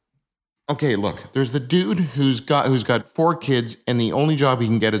 okay, look, there's the dude who's got 4 kids and the only job he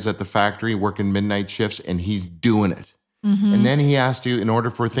can get is at the factory working midnight shifts and he's doing it. Mm-hmm. And then he has to, in order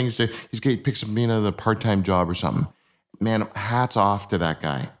for things to, he picks up another part-time job or something. Man, hats off to that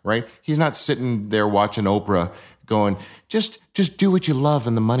guy, right? He's not sitting there watching Oprah going, just do what you love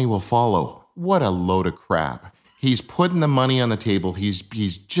and the money will follow. What a load of crap. He's putting the money on the table. He's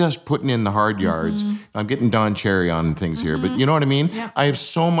just putting in the hard yards. Mm-hmm. I'm getting Don Cherry on things here, but you know what I mean? Yeah. I have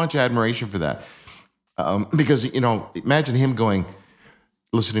so much admiration for that. Because, imagine him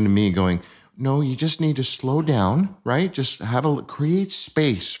listening to me going, no, you just need to slow down, right? Just create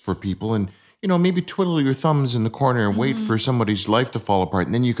space for people and, maybe twiddle your thumbs in the corner and wait for somebody's life to fall apart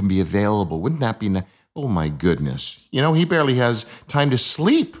and then you can be available. Wouldn't that be nice? Oh my goodness. He barely has time to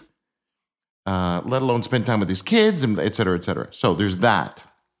sleep, let alone spend time with his kids and et cetera, et cetera. So there's that.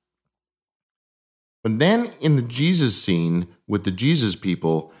 But then in the Jesus scene with the Jesus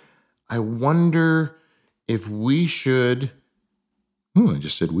people, I wonder if we should, I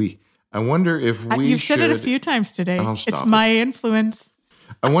just said we. I wonder if we You've said it a few times today. It's my influence.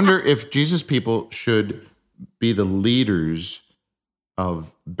 I wonder if Jesus people should be the leaders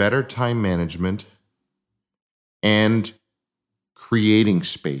of better time management and creating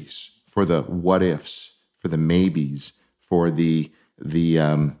space for the what ifs, for the maybes, for the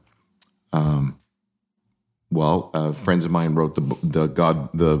friends of mine wrote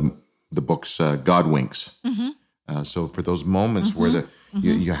the books God Winks. Mm-hmm. So for those moments where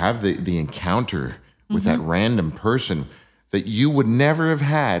you have the encounter with that random person that you would never have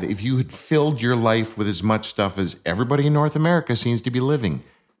had if you had filled your life with as much stuff as everybody in North America seems to be living.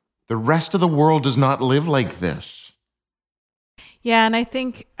 The rest of the world does not live like this. Yeah, and I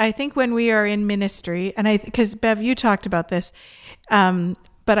think when we are in ministry, and because Bev, you talked about this, but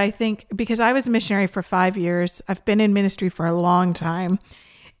I think because I was a missionary for 5 years, I've been in ministry for a long time.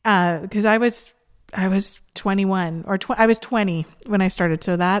 Because I was 21 or I was 20 when I started,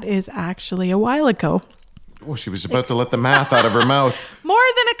 so that is actually a while ago. Oh, she was about to let the math out of her mouth. More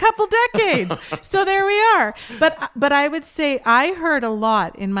than a couple decades. So there we are. But I would say I heard a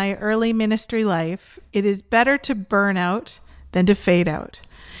lot in my early ministry life. It is better to burn out than to fade out,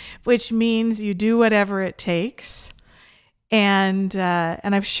 which means you do whatever it takes. And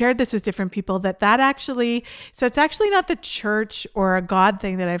I've shared this with different people that actually, so it's actually not the church or a God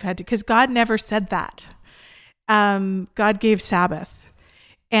thing that I've had to, because God never said that. God gave Sabbath.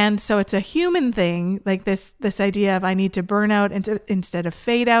 And so it's a human thing, like this idea of I need to burn out instead of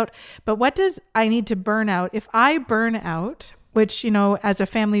fade out. But what does I need to burn out? If I burn out, which, as a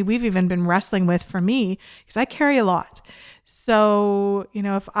family, we've even been wrestling with for me, because I carry a lot. So,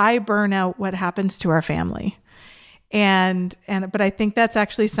 if I burn out, what happens to our family? But I think that's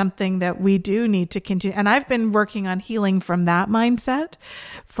actually something that we do need to continue. And I've been working on healing from that mindset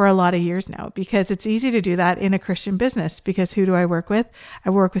for a lot of years now, because it's easy to do that in a Christian business, because who do I work with? I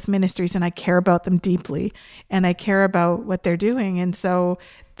work with ministries and I care about them deeply and I care about what they're doing. And so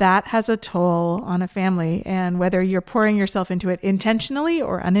that has a toll on a family. And whether you're pouring yourself into it intentionally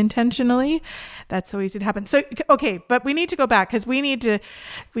or unintentionally, that's so easy to happen. So, okay, but we need to go back because we need to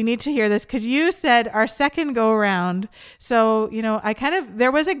hear this, because you said our second go around. So,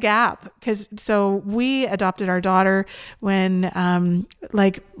 there was a gap so we adopted our daughter when,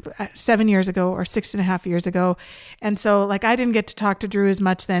 7 years ago or 6.5 years ago. And so I didn't get to talk to Drew as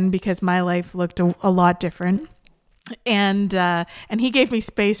much then because my life looked a lot different. And he gave me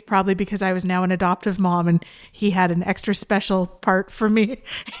space probably because I was now an adoptive mom and he had an extra special part for me,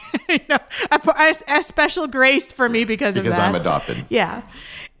 a special grace for me because of that. Because I'm adopted. Yeah.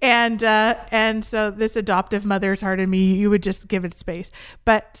 And so this adoptive mother's heart in me, you would just give it space.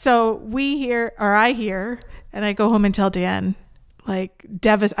 But so I hear, and I go home and tell Dan, I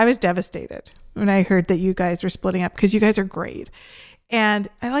was devastated when I heard that you guys were splitting up, because you guys are great. And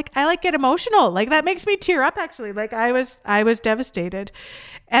I get emotional. Like that makes me tear up actually. Like I was devastated.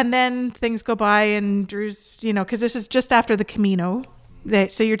 And then things go by and Drew's, because this is just after the Camino.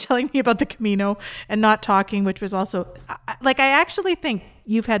 So you're telling me about the Camino and not talking, which was also I actually think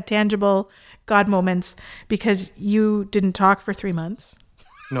you've had tangible God moments because you didn't talk for 3 months.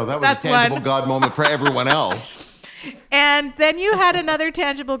 No, that was a tangible God moment for everyone else. And then you had another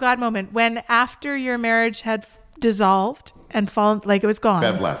tangible God moment when after your marriage had dissolved and fallen, like it was gone.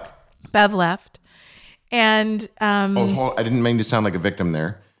 Bev left. And I didn't mean to sound like a victim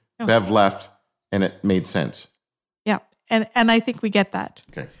there. No. Bev left and it made sense. Yeah. And I think we get that.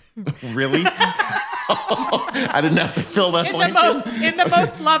 Okay. Really? I didn't have to fill that blank in the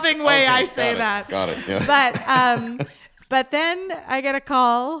most loving way. Okay, I say that. Got it. Yeah. But then I get a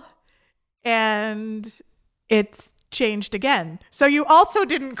call and it's changed again. So you also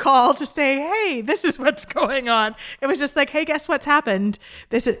didn't call to say, hey, this is what's going on. It was just like, hey, guess what's happened?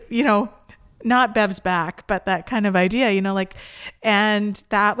 This is, not Bev's back, but that kind of idea, and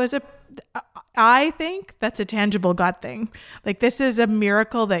that was I think that's a tangible God thing. Like this is a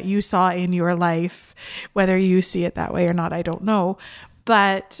miracle that you saw in your life, whether you see it that way or not, I don't know.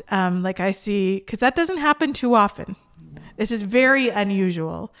 But I see, because that doesn't happen too often. This is very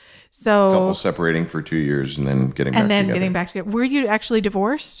unusual. So couple separating for 2 years and then getting back together. Were you actually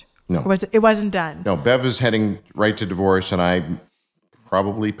divorced? No. Or it wasn't done? No, Bev is heading right to divorce, and I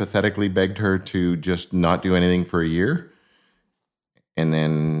probably pathetically begged her to just not do anything for a year. And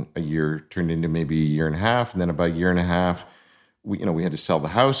then a year turned into maybe a year and a half. And then about a year and a half, we had to sell the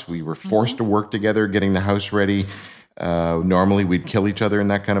house. We were forced to work together, getting the house ready. Normally we'd kill each other in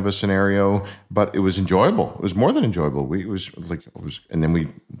that kind of a scenario, but it was enjoyable. It was more than enjoyable. And then we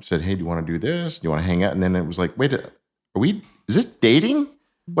said, hey, do you want to do this? Do you want to hang out? And then it was like, wait, is this dating?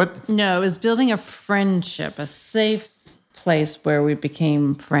 What? No, it was building a friendship, a safe place where we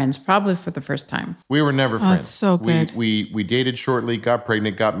became friends, probably for the first time. We were never friends. That's so good. We dated shortly, got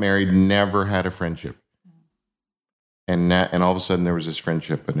pregnant, got married, never had a friendship. And all of a sudden there was this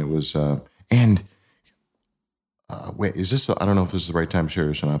friendship, and it was, wait, is this, I don't know if this is the right time to share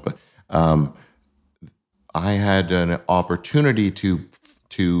this or not, but I had an opportunity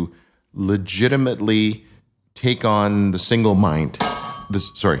to legitimately take on the single mind.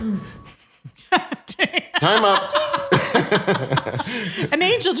 Time up. An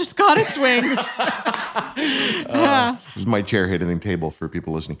angel just got its wings. This is my chair hitting the table for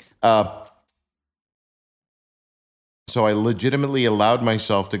people listening. So I legitimately allowed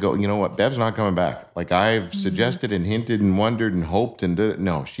myself to go, you know what, Bev's not coming back. Like I've suggested and hinted and wondered and hoped and did it.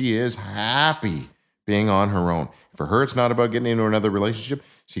 No, she is happy being on her own. For her, it's not about getting into another relationship.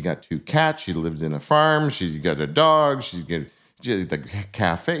 She got 2 cats. She lived in a farm. She got a dog. She got the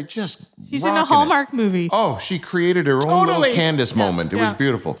cafe. She's in a Hallmark movie. Oh, she created her own little Candace moment. It was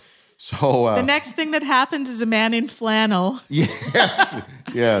beautiful. So the next thing that happens is a man in flannel.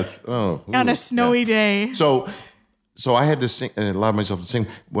 Yes. Oh, on a snowy day. So I had to sing, allow myself to sing.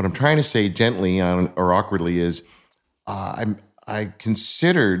 What I'm trying to say gently or awkwardly is, I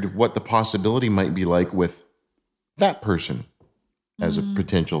considered what the possibility might be like with that person as a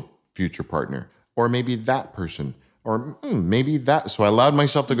potential future partner, or maybe that person, or maybe that. So I allowed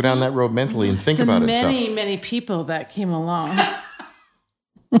myself to go down that road mentally and think about it. Many people that came along.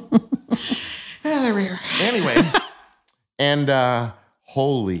 There we are. Anyway, and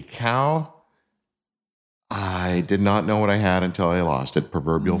holy cow. I did not know what I had until I lost it,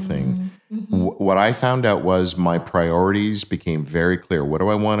 proverbial thing. What I found out was my priorities became very clear. What do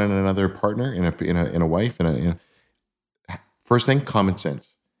I want in another partner, in a wife? First thing, common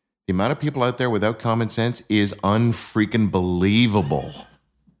sense. The amount of people out there without common sense is unfreaking believable.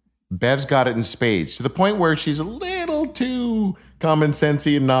 Bev's got it in spades, to the point where she's a little too common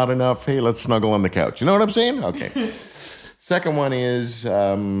sensey and not enough, hey, let's snuggle on the couch. You know what I'm saying? Okay. Second one is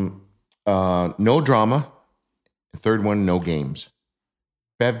no drama. Third one, no games.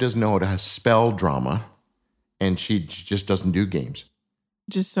 Bev doesn't know how to spell drama, and she just doesn't do games.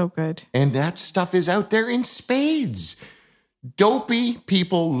 Just so good. And that stuff is out there in spades. Dopey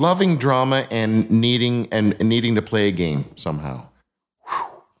people loving drama and needing to play a game somehow.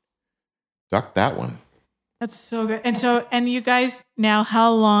 Whew. Duck that one. That's so good. And you guys, now,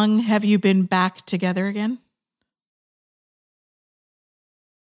 how long have you been back together again?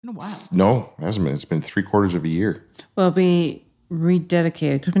 In a while. No, it hasn't been. It's been 3/4 of a year. Well, we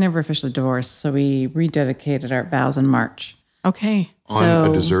rededicated, because we never officially divorced, so we rededicated our vows in March. Okay. On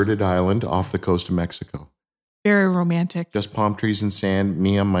a deserted island off the coast of Mexico. Very romantic. Just palm trees and sand,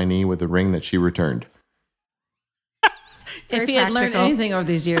 me on my knee with a ring that she returned. If he had learned anything over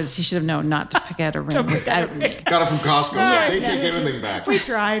these years, he should have known not to pick out a ring without me. Got it from Costco. They take everything back. We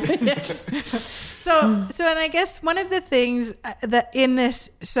tried. So, and I guess one of the things that in this,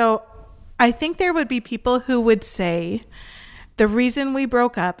 so I think there would be people who would say the reason we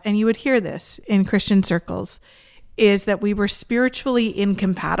broke up, and you would hear this in Christian circles, is that we were spiritually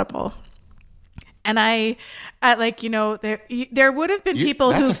incompatible. And I like, there would have been people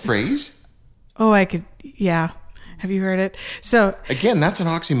That's who. a phrase? Oh, I could. Yeah. Have you heard it? So again, that's an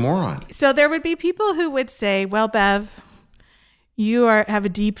oxymoron. So there would be people who would say, well, Bev, you have a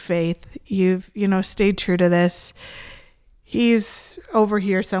deep faith. You've, stayed true to this. He's over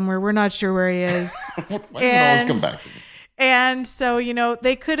here somewhere. We're not sure where he is. Why does it always come back to me? And so,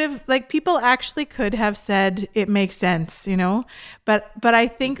 they could have, like, people actually could have said it makes sense, but I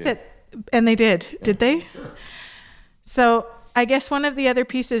think that, and they did. Yeah, did they? Sure. So I guess one of the other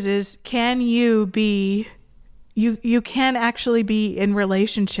pieces is, can you be, you can actually be in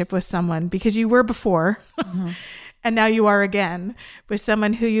relationship with someone because you were before and now you are again with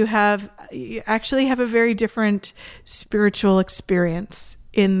someone who you actually have a very different spiritual experience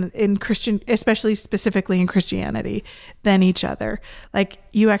in Christian, especially specifically in Christianity, than each other. Like,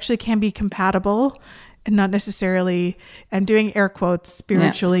 you actually can be compatible and not necessarily, I'm doing air quotes,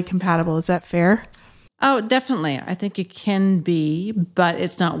 spiritually compatible. Is that fair? Oh, definitely. I think it can be, but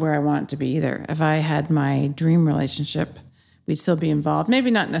it's not where I want it to be either. If I had my dream relationship, we'd still be involved.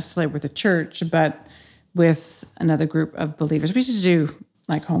 Maybe not necessarily with a church, but with another group of believers. We used to do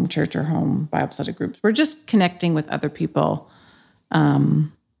like home church or home Bible study groups. We're just connecting with other people,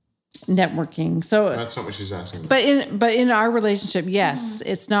 networking. So that's not what she's asking. But in our relationship, yes,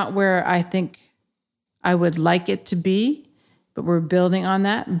 it's not where I think I would like it to be, but we're building on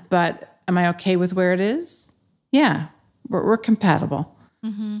that. But am I okay with where it is? Yeah, we're compatible.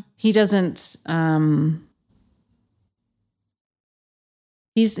 Mm-hmm. He doesn't.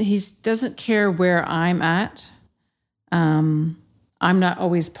 He doesn't care where I'm at. I'm not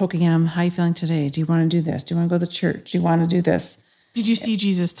always poking at him. How are you feeling today? Do you want to do this? Do you want to go to church? Do you want to do this? Did you see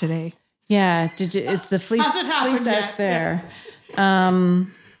Jesus today? Yeah. Did you? It's the fleece out there.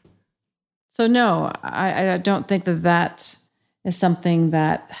 So no, I don't think that is something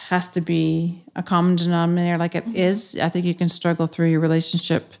that has to be a common denominator like it is. I think you can struggle through your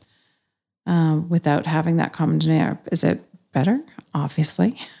relationship without having that common denominator. Is it better?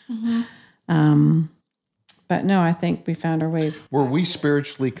 Obviously. Mm-hmm. But no, I think we found our way. Were we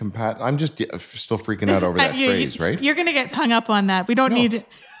spiritually compatible? I'm just still freaking out over that phrase, right? You're going to get hung up on that. We don't need...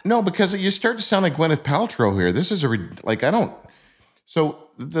 No, because you start to sound like Gwyneth Paltrow here. This is So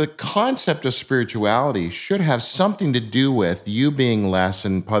the concept of spirituality should have something to do with you being less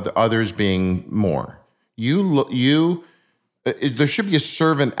and others being more. There should be a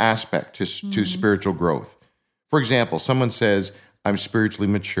servant aspect to spiritual growth. For example, someone says, I'm spiritually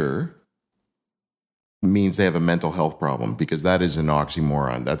mature, means they have a mental health problem, because that is an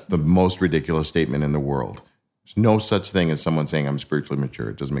oxymoron. That's the most ridiculous statement in the world. There's no such thing as someone saying I'm spiritually mature.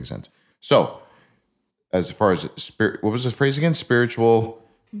 It doesn't make sense. So, as far as what was the phrase again? Spiritual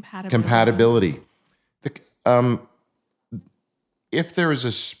compatibility. If there is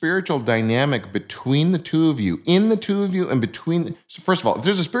a spiritual dynamic between the two of you, in the two of you, and between, so first of all, if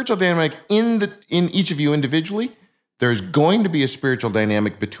there's a spiritual dynamic in each of you individually, there's going to be a spiritual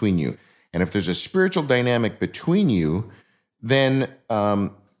dynamic between you. And if there's a spiritual dynamic between you, then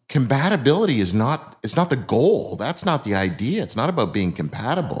compatibility it's not the goal. That's not the idea. It's not about being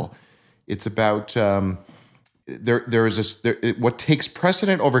compatible. It's about what takes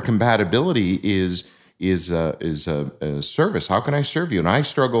precedent over compatibility is a service. How can I serve you? And I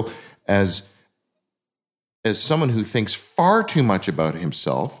struggle as someone who thinks far too much about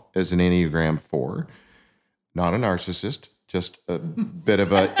himself as an Enneagram 4, not a narcissist, just a bit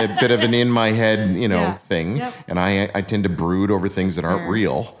of an in my head, thing. Yep. And I tend to brood over things that aren't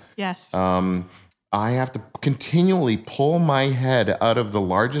real. Yes. I have to continually pull my head out of the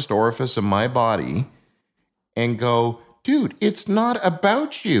largest orifice of my body and go, dude, it's not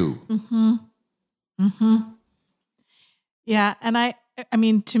about you. Mm-hmm. Mm-hmm. Yeah. And I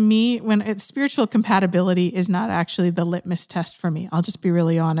mean, to me, when it's spiritual compatibility is not actually the litmus test for me. I'll just be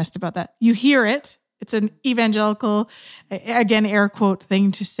really honest about that. You hear it. It's an evangelical, again, air quote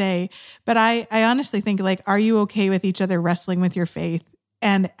thing to say. But I honestly think, like, are you okay with each other wrestling with your faith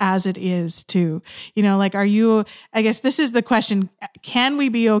and as it is too. You know, like, I guess this is the question, can we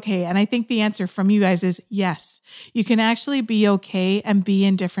be okay? And I think the answer from you guys is yes. You can actually be okay and be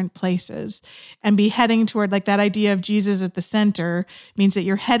in different places and be heading toward, like, that idea of Jesus at the center means that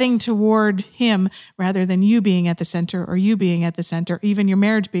you're heading toward him rather than you being at the center or you being at the center, even your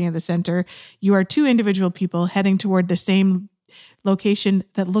marriage being at the center. You are two individual people heading toward the same location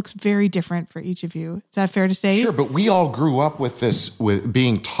that looks very different for each of you. Is that fair to say? Sure, but we all grew up with this, with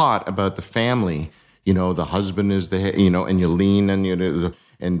being taught about the family. You know, the husband is the head, you know, and you lean, and you know,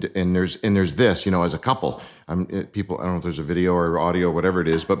 and there's this, you know, as a couple. People, I don't know if there's a video or audio, or whatever it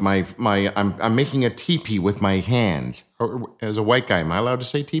is, but I'm making a teepee with my hands. Or, as a white guy, am I allowed to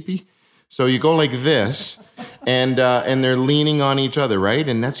say teepee? So you go like this, and they're leaning on each other, right?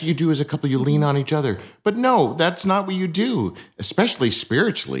 And that's what you do as a couple, you lean on each other. But no, that's not what you do, especially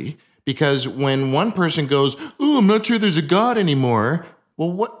spiritually, because when one person goes, oh, I'm not sure there's a God anymore.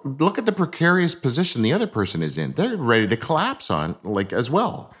 Well, look at the precarious position the other person is in. They're ready to collapse on, like, as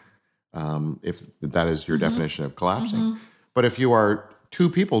well, if that is your definition of collapsing. But if you are two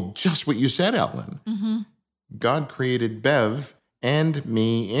people, just what you said, Ellen, God created Bev and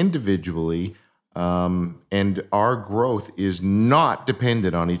me individually, and our growth is not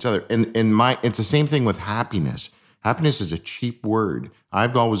dependent on each other. And it's the same thing with happiness. Happiness is a cheap word.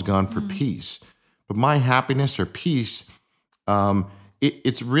 I've always gone for peace, but my happiness or peace,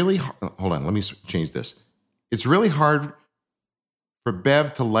 it's really hard. Hold on, let me change this. It's really hard for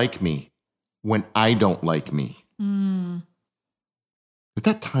Bev to like me when I don't like me. Did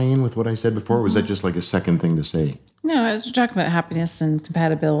that tie in with what I said before? Or was that just like a second thing to say? No, I was talking about happiness and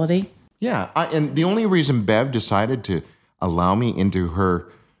compatibility. Yeah, and the only reason Bev decided to allow me into her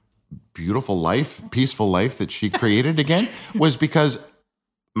beautiful life, peaceful life that she created again, was because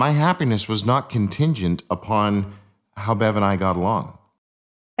my happiness was not contingent upon how Bev and I got along.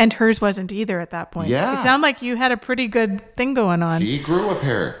 And hers wasn't either at that point. Yeah. It sounded like you had a pretty good thing going on. She grew a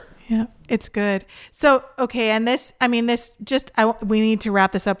pair. Yeah, it's good. So, okay, and we need to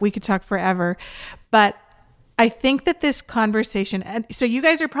wrap this up. We could talk forever, but I think that this conversation, and so you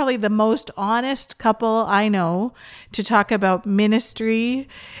guys are probably the most honest couple I know to talk about ministry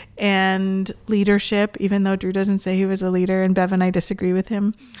and leadership, even though Drew doesn't say he was a leader and Bev and I disagree with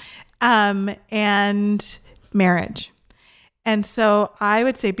him, and marriage. And so I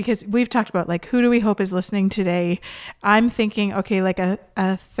would say, because we've talked about, like, who do we hope is listening today? I'm thinking, okay, like a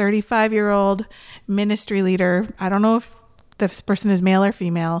 35-year-old ministry leader. I don't know if this person is male or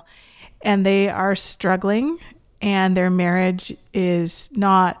female, and they are struggling and their marriage is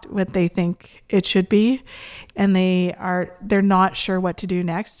not what they think it should be. And they're not sure what to do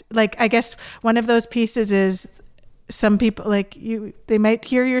next. Like, I guess one of those pieces is, some people, like you, they might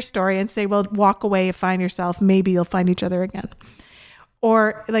hear your story and say, well, walk away, find yourself. Maybe you'll find each other again.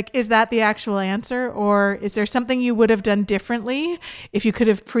 Or, like, is that the actual answer? Or is there something you would have done differently if you could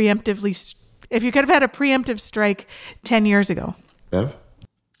have had a preemptive strike 10 years ago? Bev?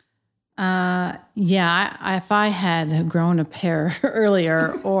 If I had grown a pair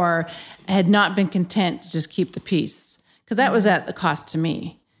earlier or had not been content to just keep the peace, because that was at the cost to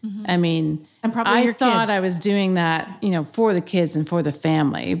me. I mean, and probably I your thought kids. I was doing that, you know, for the kids and for the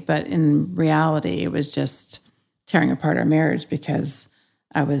family, but in reality, it was just tearing apart our marriage because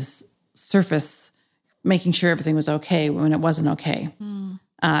I was surface making sure everything was okay when it wasn't okay.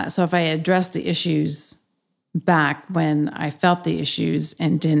 So if I addressed the issues back when I felt the issues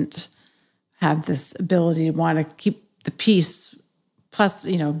and didn't have this ability to want to keep the peace, plus,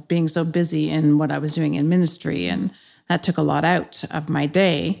 you know, being so busy in what I was doing in ministry, and that took a lot out of my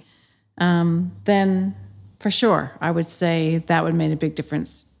day, then for sure, I would say that would have made a big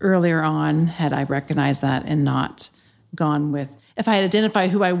difference earlier on had I recognized that and not gone with, if I had identified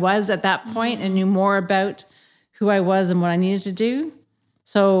who I was at that point and knew more about who I was and what I needed to do.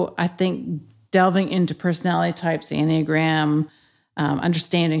 So I think delving into personality types, the Enneagram,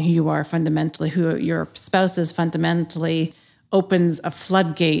 understanding who you are fundamentally, who your spouse is fundamentally, opens a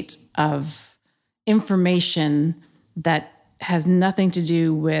floodgate of information that has nothing to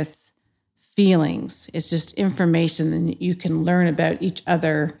do with feelings. It's just information, and you can learn about each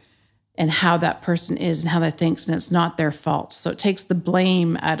other and how that person is and how they think, and it's not their fault. So it takes the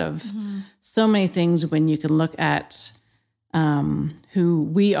blame out of so many things when you can look at who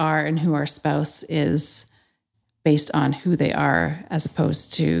we are and who our spouse is based on who they are, as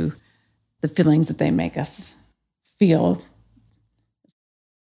opposed to the feelings that they make us feel.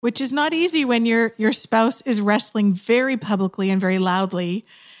 Which is not easy when your spouse is wrestling very publicly and very loudly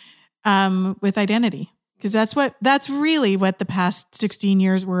with identity. Because that's really what the past 16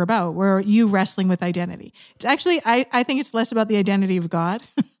 years were about, were you wrestling with identity. It's actually, I think it's less about the identity of God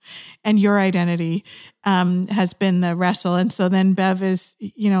and your identity has been the wrestle. And so then Bev is,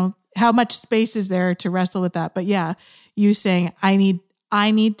 how much space is there to wrestle with that? But yeah, you saying, I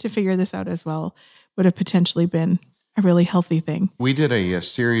need to figure this out as well would have potentially been a really healthy thing. We did a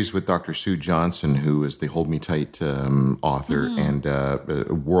series with Dr. Sue Johnson, who is the Hold Me Tight author and a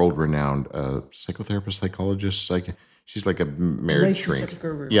world-renowned psychotherapist, psychologist. She's like a marriage shrink.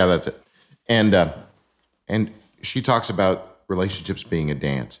 Guru. Yeah, that's it. And she talks about relationships being a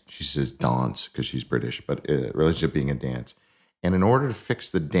dance. She says dance because she's British, but relationship being a dance. And in order to fix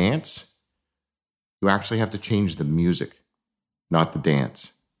the dance, you actually have to change the music, not the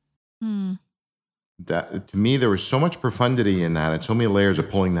dance. That, to me, there was so much profundity in that and so many layers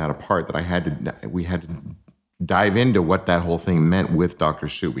of pulling that apart that we had to dive into what that whole thing meant with Dr.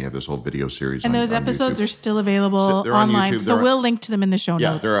 Sue. We have this whole video series. And those episodes are still available online. So we'll link to them in the show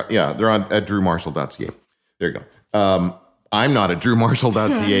notes. They're on at drewmarshall.ca. There you go. I'm not at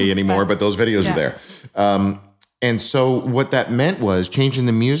drewmarshall.ca anymore, but those videos are there. And so what that meant was changing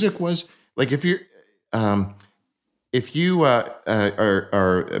the music was like if you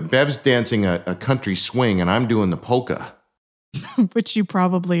are Bev's dancing a country swing and I'm doing the polka, which you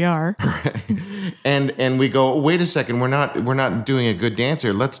probably are, and we go, wait a second, we're not doing a good dance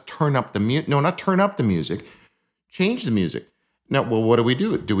here. Let's turn up the music. No, not turn up the music. Change the music. Now, well, what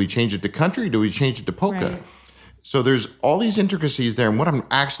do? Do we change it to country? Do we change it to polka? Right. So there's all these intricacies there, and what I'm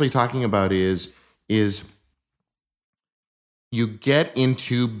actually talking about is you get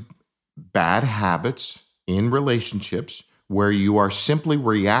into bad habits in relationships where you are simply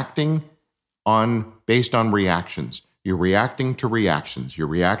reacting based on reactions. You're reacting to reactions. You're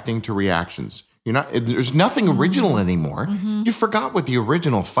reacting to reactions. There's nothing original anymore. You forgot what the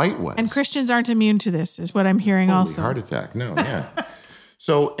original fight was. And Christians aren't immune to this, is what I'm hearing. Holy also. Heart attack. No, yeah.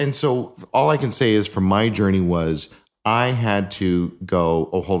 So all I can say is from my journey was I had to go,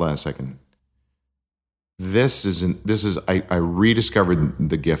 oh, hold on a second. I rediscovered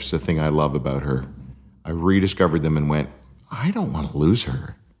the gifts, the thing I love about her. I rediscovered them and went, I don't want to lose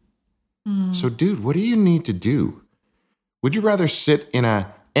her. So, dude, what do you need to do? Would you rather sit in an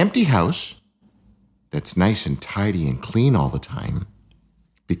empty house that's nice and tidy and clean all the time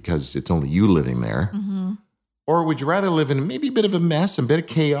because it's only you living there? Or would you rather live in maybe a bit of a mess, a bit of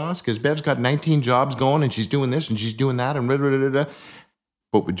chaos because Bev's got 19 jobs going and she's doing this and she's doing that and blah, blah, blah, blah,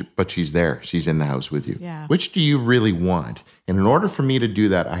 blah. But she's there. She's in the house with you. Yeah. Which do you really want? And in order for me to do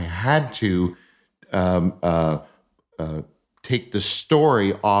that, I had to take the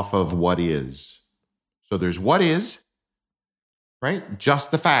story off of what is. So there's what is, right?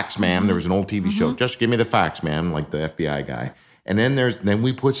 Just the facts, ma'am. There was an old TV show. Just give me the facts, ma'am, like the FBI guy. And then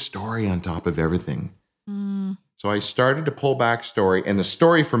we put story on top of everything. So I started to pull back story. And the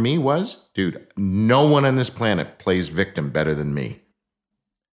story for me was, dude, no one on this planet plays victim better than me.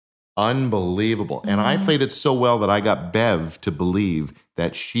 Unbelievable. And I played it so well that I got Bev to believe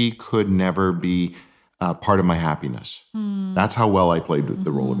that she could never be part of my happiness. That's how well I played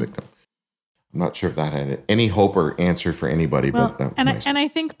the role of victim. I'm not sure if that had any hope or answer for anybody. But nice. I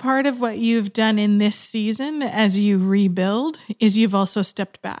think part of what you've done in this season as you rebuild is you've also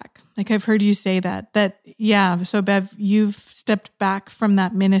stepped back. Like I've heard you say that. So Bev, you've stepped back from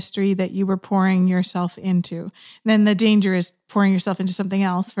that ministry that you were pouring yourself into. Then the danger is pouring yourself into something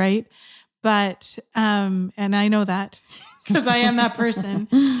else, right? But, and I know that because I am that person.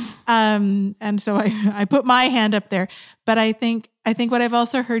 And so I put my hand up there, but I think what I've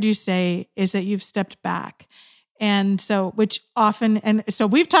also heard you say is that you've stepped back. And so, so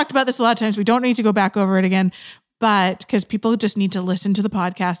we've talked about this a lot of times. We don't need to go back over it again, but because people just need to listen to the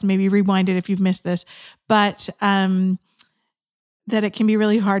podcast, maybe rewind it if you've missed this, but, that it can be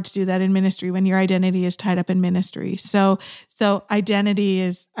really hard to do that in ministry when your identity is tied up in ministry. So identity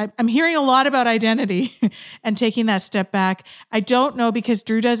is, I'm hearing a lot about identity and taking that step back. I don't know, because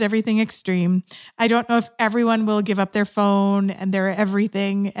Drew does everything extreme. I don't know if everyone will give up their phone and their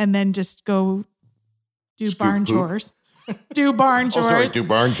everything and then just go do barn chores. Do barn chores. Oh, sorry, do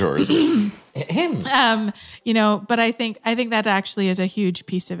barn chores. But I think that actually is a huge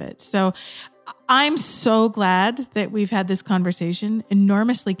piece of it. So I'm so glad that we've had this conversation,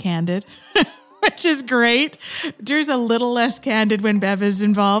 enormously candid, which is great. Drew's a little less candid when Bev is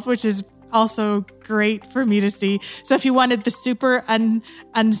involved, which is also great for me to see. So if you wanted the super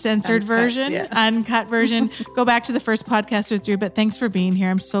uncensored uncut version, go back to the first podcast with Drew. But thanks for being here.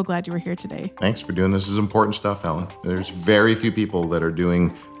 I'm so glad you were here today. Thanks for doing this. This is important stuff, Ellen. There's very few people that are doing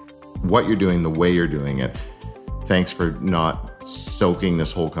what you're doing the way you're doing it. Thanks for not soaking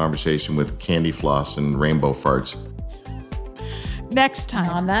this whole conversation with candy floss and rainbow farts. Next time.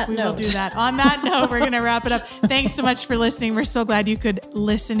 On that we will note. do that. On that note, we're going to wrap it up. Thanks so much for listening. We're so glad you could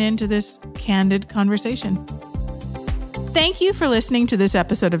listen into this candid conversation. Thank you for listening to this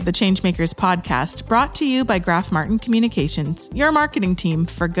episode of the Changemakers podcast, brought to you by Graf Martin Communications, your marketing team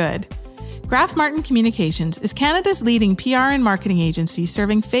for good. Graf Martin Communications is Canada's leading PR and marketing agency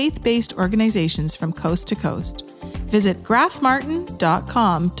serving faith-based organizations from coast to coast. Visit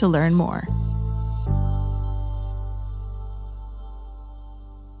grafmartin.com to learn more.